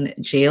humane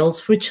jails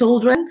for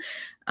children.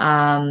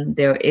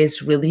 There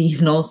is really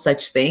no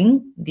such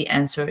thing. The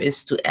answer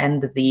is to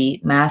end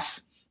the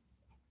mass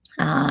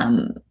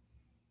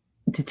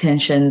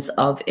detentions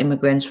of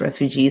immigrants,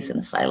 refugees,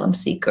 and asylum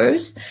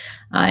seekers.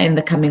 In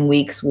the coming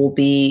weeks, we'll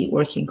be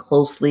working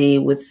closely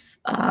with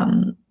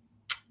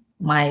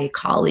my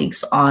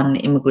colleagues on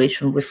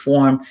immigration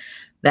reform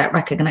that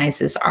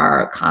recognizes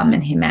our common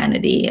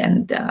humanity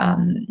and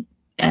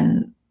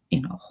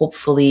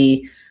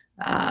hopefully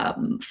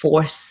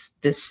force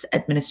this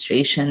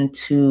administration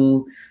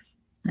to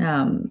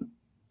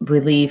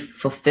really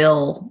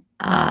fulfill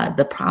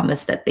the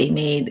promise that they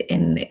made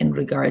in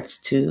regards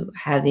to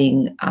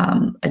having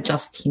a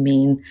just,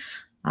 humane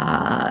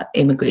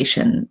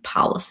immigration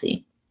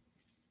policy.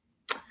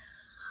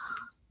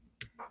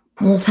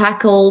 We'll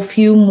tackle a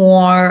few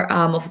more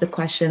of the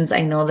questions.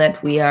 I know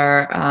that we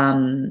are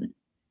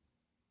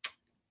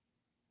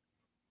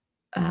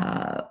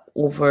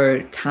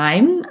over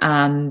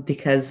time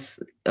because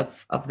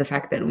of the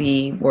fact that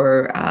we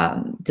were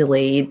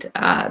delayed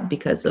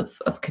because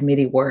of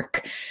committee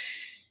work.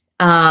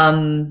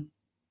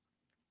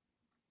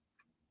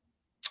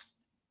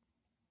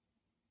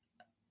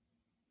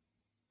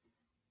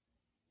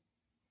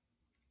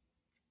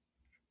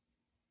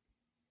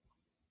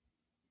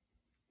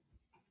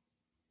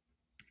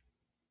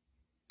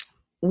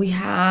 We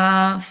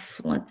have,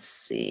 let's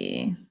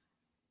see.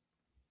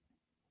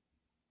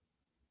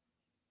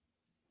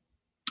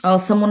 Oh,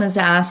 someone has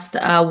asked,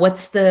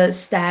 what's the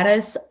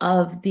status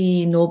of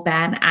the No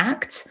Ban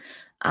Act?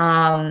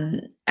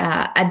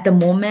 At the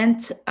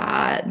moment,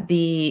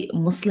 the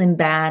Muslim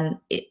ban,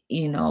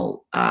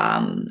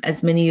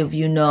 as many of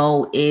you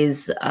know,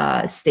 is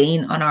a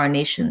stain on our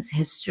nation's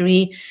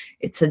history.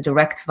 It's a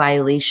direct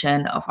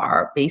violation of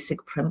our basic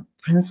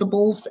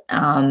principles.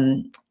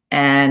 And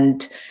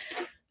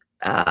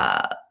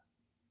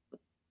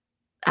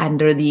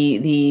under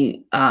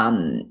the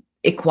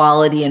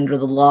equality under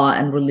the law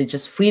and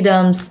religious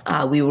freedoms.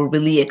 We were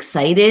really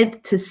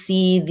excited to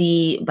see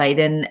the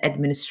Biden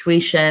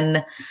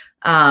administration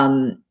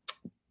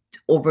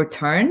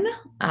overturn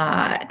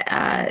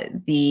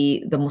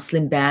the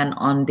Muslim ban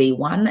on day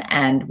one,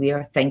 and we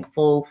are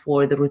thankful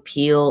for the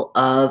repeal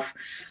of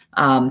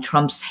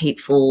Trump's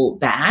hateful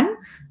ban.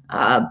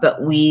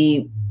 But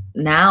we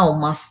now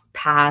must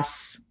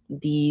pass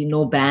the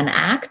No Ban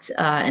Act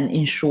and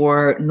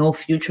ensure no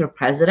future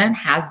president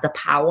has the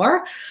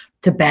power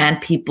to ban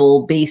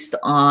people based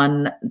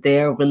on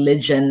their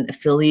religion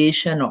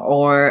affiliation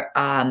or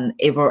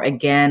ever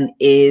again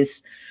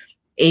is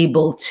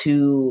able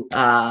to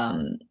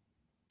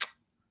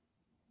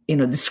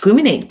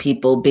discriminate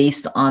people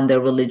based on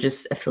their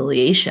religious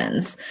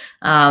affiliations.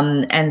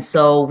 And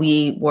so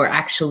we were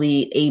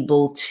actually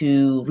able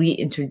to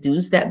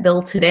reintroduce that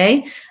bill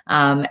today,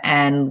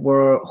 and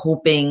we're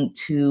hoping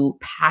to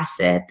pass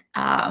it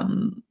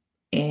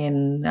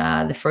in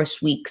the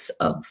first weeks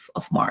of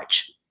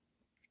March.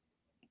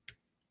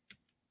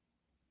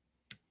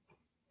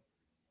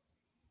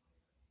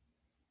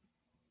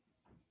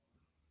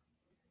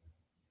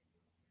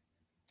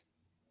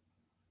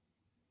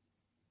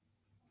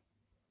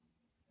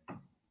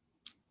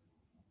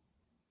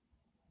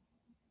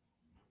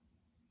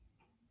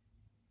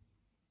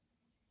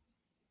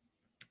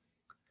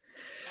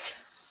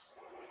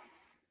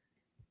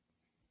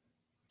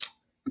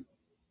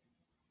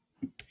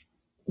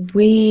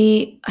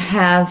 We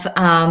have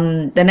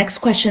the next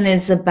question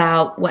is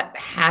about what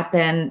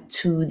happened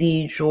to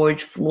the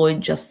George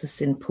Floyd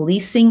Justice in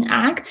Policing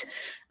Act.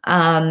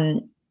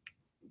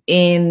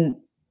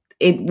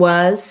 It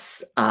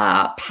was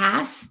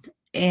passed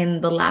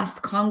in the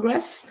last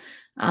Congress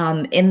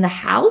in the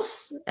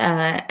House,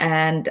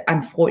 and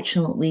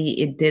unfortunately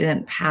it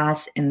didn't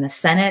pass in the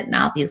Senate, and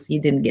obviously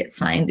it didn't get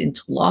signed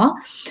into law.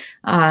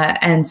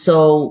 And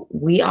so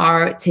we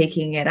are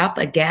taking it up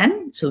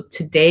again. So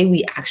today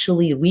we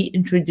actually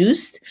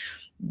reintroduced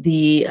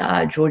the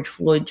George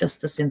Floyd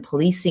Justice in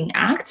Policing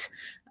Act.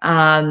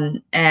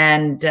 And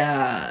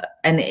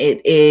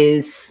it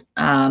is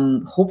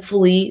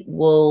hopefully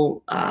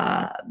will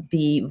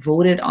be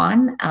voted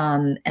on,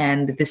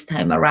 and this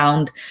time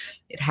around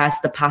it has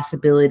the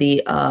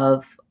possibility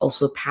of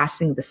also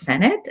passing the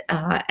Senate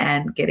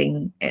and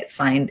getting it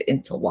signed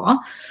into law.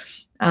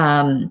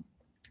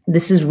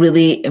 This is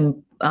really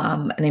an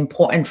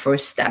important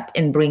first step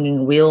in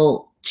bringing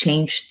real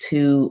change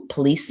to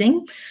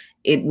policing.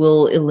 It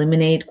will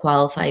eliminate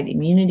qualified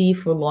immunity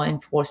for law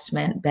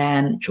enforcement,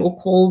 ban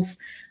chokeholds,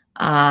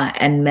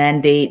 and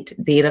mandate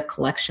data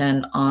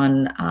collection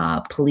on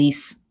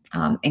police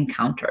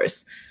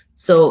encounters.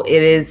 So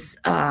it is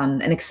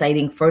an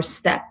exciting first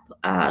step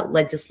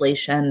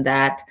legislation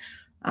that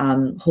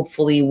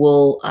hopefully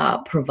will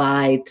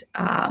provide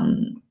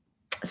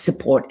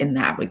support in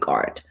that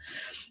regard.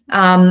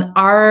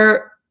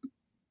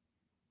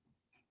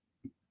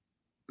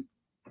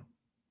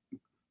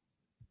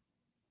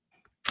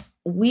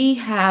 We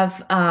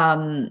have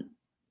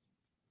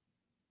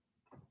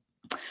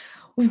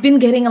we've been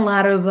getting a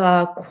lot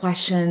of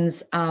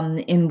questions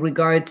in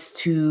regards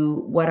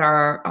to what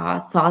our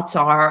thoughts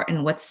are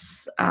and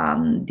what's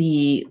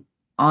the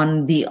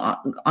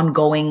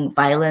ongoing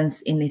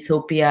violence in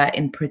Ethiopia,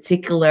 in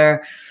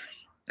particular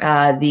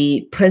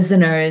the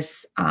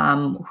prisoners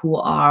who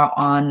are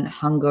on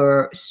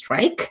hunger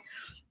strike.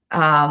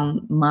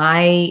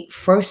 My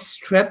first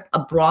trip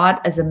abroad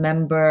as a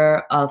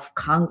member of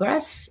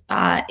Congress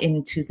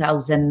in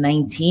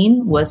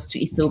 2019 was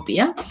to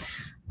Ethiopia.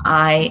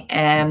 I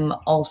am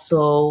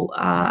also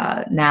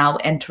now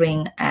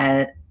entering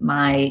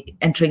my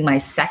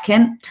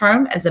second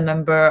term as a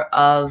member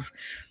of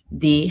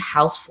the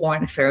House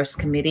Foreign Affairs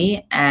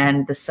Committee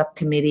and the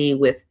subcommittee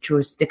with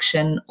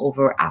jurisdiction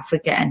over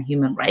Africa and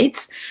human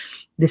rights.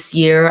 This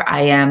year,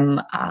 I am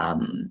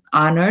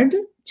honored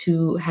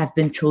to have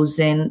been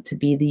chosen to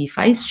be the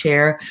vice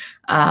chair,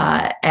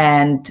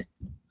 and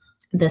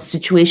the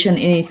situation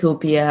in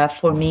Ethiopia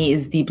for me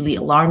is deeply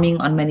alarming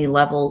on many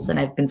levels, and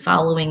I've been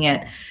following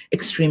it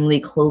extremely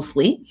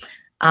closely.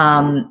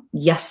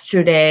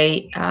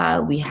 Yesterday,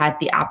 we had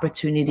the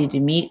opportunity to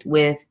meet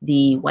with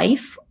the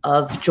wife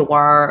of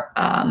Jawar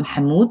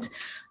Hamoud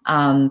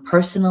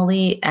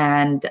personally,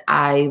 and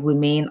I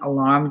remain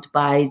alarmed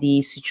by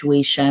the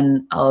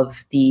situation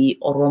of the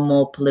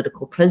Oromo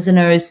political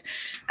prisoners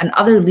and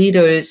other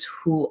leaders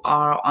who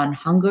are on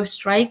hunger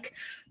strike.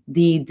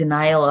 The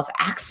denial of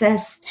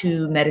access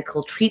to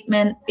medical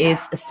treatment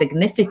is a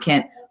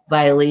significant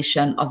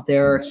violation of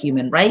their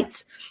human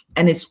rights,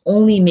 and it's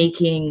only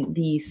making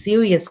the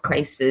serious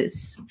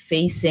crisis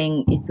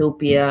facing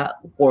Ethiopia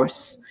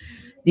worse.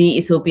 The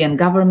Ethiopian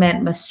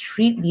government must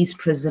treat these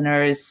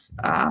prisoners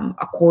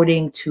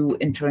according to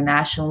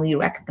internationally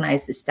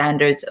recognized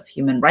standards of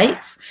human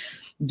rights,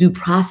 due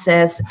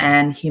process,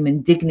 and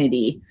human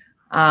dignity.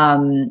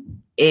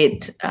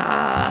 It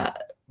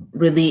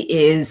really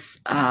is,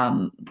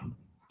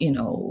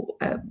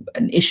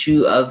 an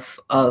issue of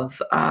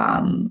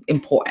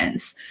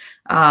importance.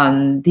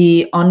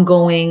 The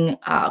ongoing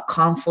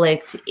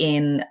conflict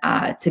in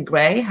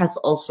Tigray has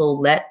also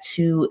led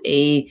to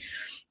a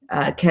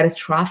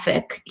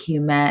catastrophic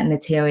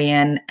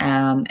humanitarian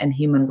and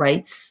human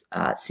rights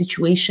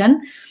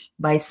situation.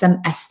 By some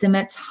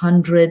estimates,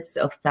 hundreds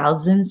of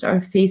thousands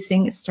are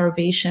facing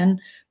starvation.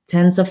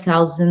 Tens of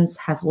thousands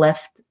have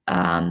left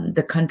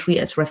the country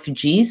as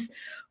refugees.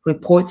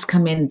 Reports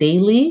come in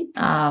daily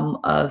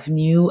of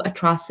new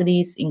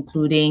atrocities,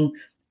 including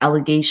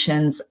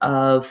allegations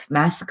of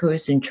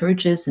massacres in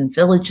churches and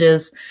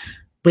villages,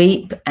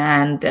 rape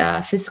and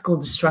physical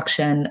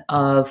destruction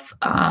of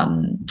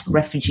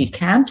refugee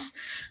camps,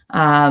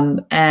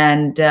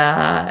 and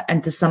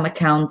to some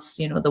accounts,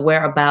 the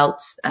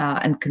whereabouts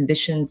and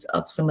conditions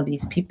of some of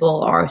these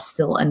people are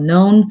still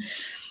unknown.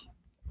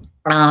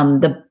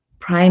 The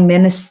Prime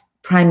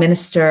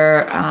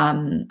Minister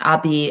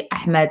Abiy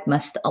Ahmed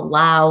must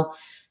allow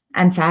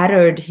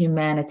unfettered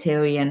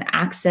humanitarian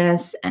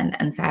access and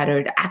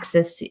unfettered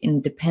access to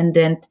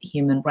independent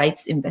human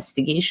rights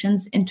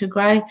investigations in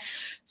Tigray,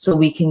 so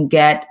we can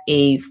get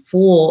a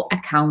full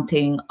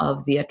accounting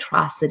of the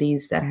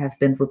atrocities that have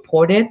been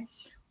reported.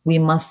 We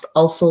must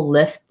also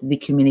lift the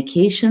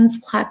communications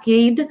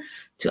blockade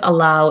to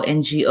allow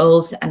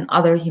NGOs and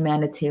other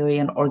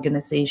humanitarian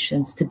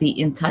organizations to be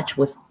in touch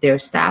with their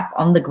staff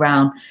on the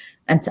ground,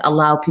 and to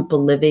allow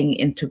people living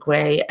in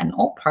Tigray and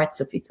all parts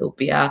of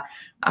Ethiopia,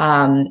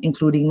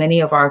 including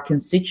many of our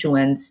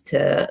constituents,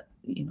 to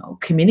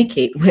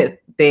communicate with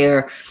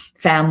their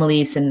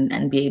families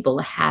and be able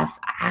to have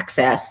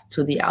access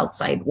to the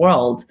outside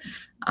world.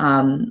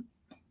 I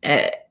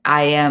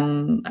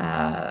am,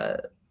 I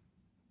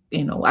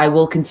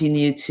will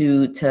continue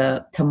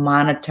to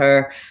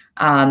monitor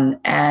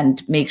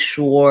and make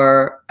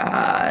sure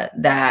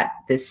that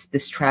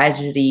this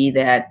tragedy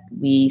that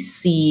we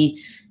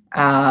see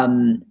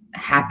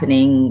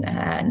happening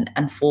and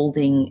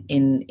unfolding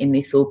in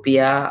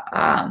Ethiopia,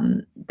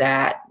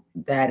 that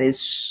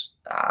is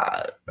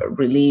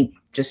really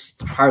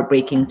just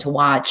heartbreaking to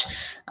watch,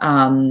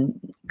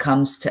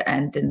 comes to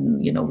end.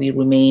 And we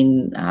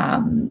remain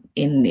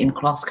in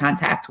close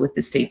contact with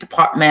the State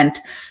Department,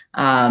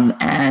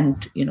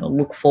 and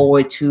look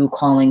forward to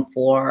calling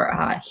for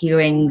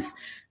hearings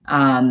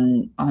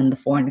on the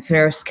Foreign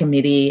Affairs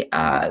Committee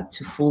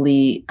to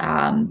fully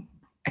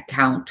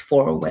account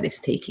for what is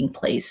taking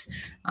place,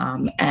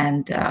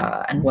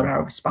 and what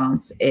our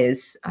response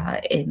is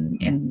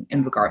in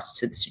regards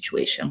to the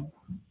situation.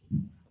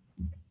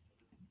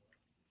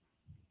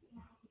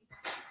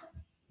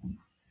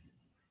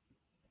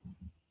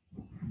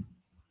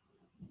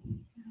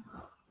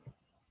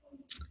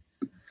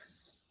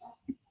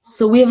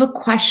 So we have a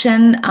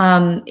question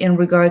in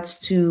regards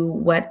to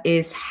what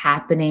is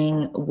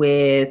happening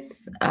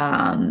with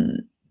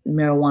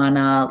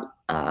marijuana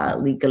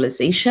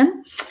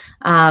legalization.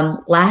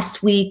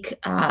 Last week,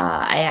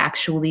 I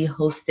actually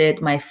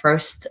hosted my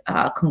first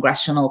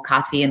congressional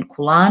coffee in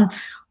Kulan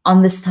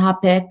on this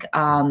topic.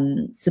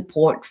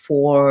 Support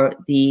for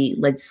the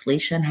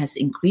legislation has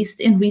increased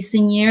in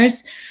recent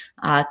years.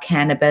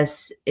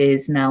 Cannabis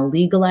is now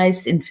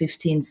legalized in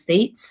 15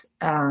 states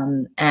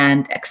and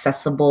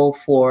accessible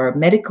for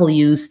medical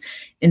use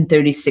in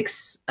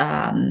 36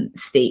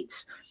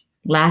 states.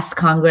 Last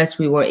Congress,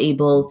 we were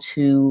able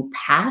to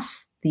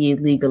pass the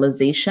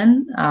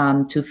legalization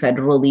to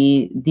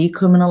federally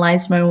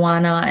decriminalize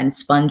marijuana and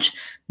expunge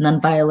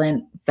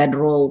nonviolent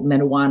federal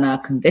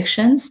marijuana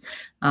convictions.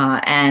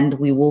 And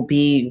we will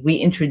be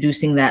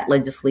reintroducing that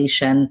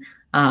legislation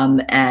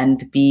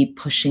and be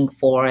pushing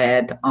for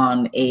it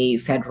on a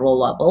federal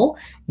level.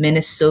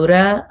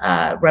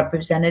 Minnesota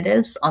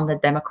representatives on the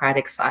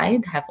Democratic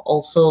side have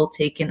also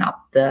taken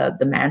up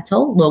the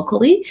mantle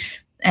locally,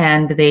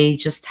 and they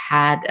just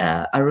had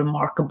a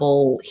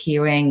remarkable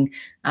hearing,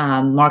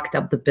 marked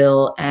up the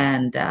bill,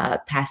 and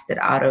passed it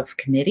out of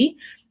committee.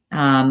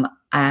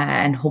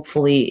 And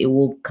hopefully it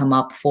will come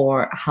up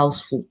for a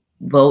House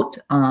vote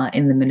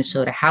in the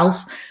Minnesota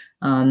House.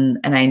 And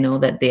I know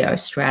that they are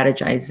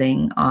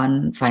strategizing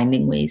on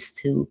finding ways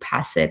to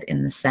pass it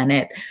in the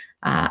Senate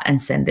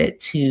and send it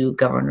to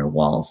Governor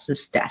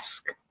Walz's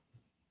desk.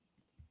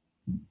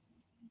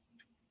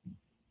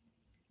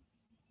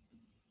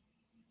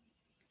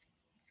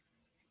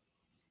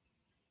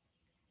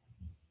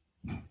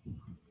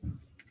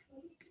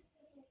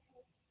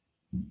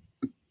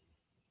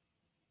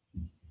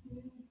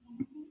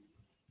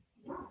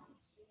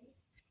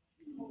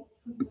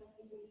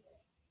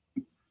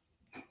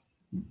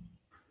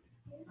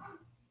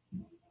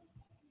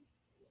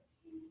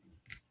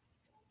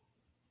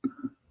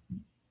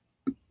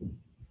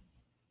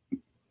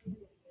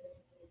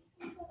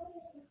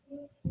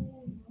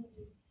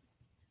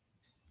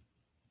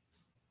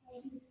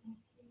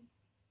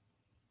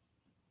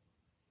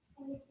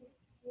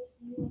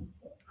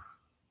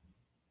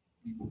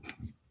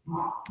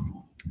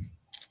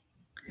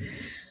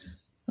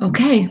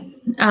 Okay.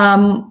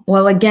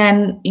 Well,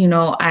 again,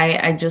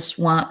 I just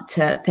want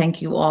to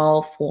thank you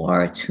all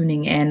for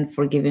tuning in,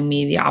 for giving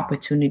me the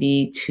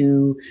opportunity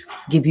to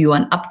give you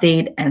an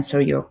update,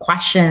 answer your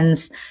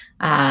questions.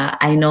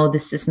 I know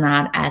this is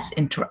not as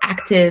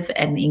interactive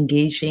and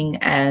engaging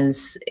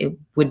as it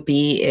would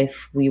be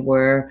if we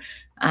were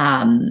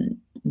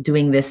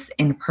doing this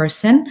in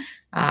person.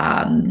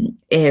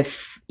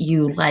 If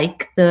you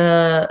like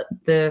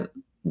the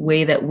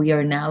way that we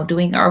are now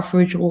doing our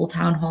virtual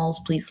town halls,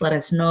 please let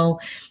us know.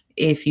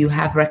 If you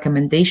have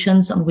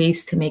recommendations on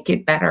ways to make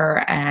it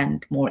better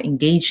and more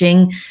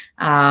engaging,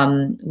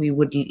 we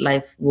would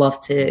love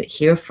to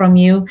hear from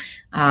you.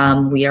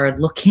 We are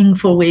looking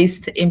for ways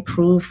to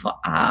improve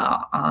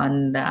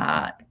on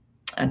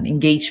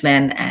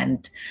engagement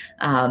and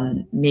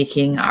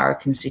making our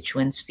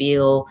constituents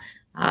feel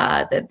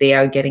that they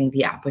are getting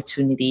the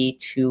opportunity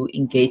to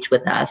engage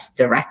with us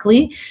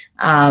directly.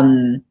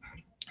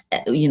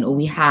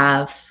 We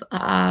have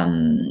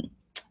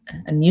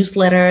a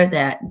newsletter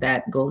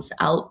that goes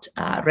out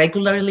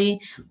regularly,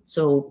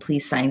 so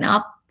please sign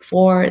up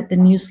for the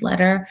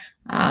newsletter.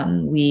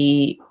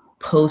 We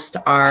post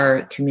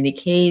our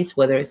communiques,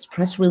 whether it's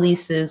press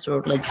releases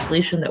or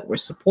legislation that we're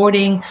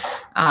supporting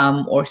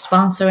or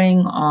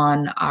sponsoring,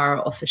 on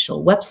our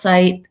official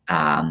website.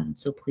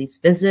 So please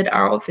visit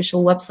our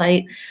official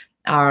website.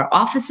 Our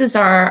offices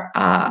are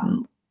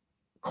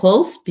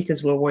closed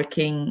because we're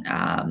working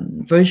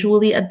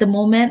virtually at the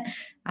moment,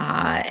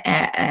 but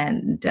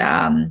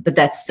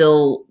that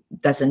still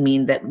doesn't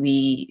mean that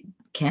we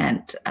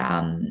can't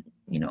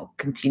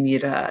continue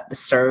to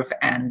serve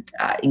and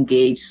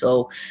engage.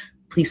 So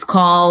please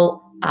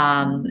call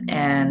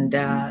and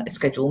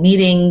schedule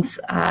meetings,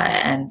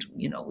 and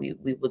we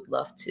would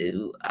love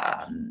to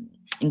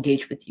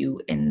engage with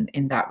you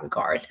in that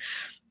regard.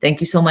 Thank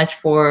you so much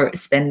for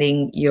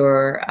spending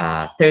your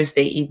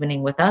Thursday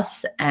evening with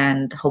us,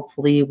 and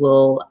hopefully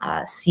we'll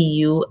see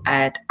you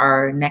at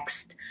our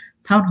next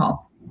town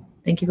hall.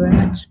 Thank you very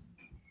much.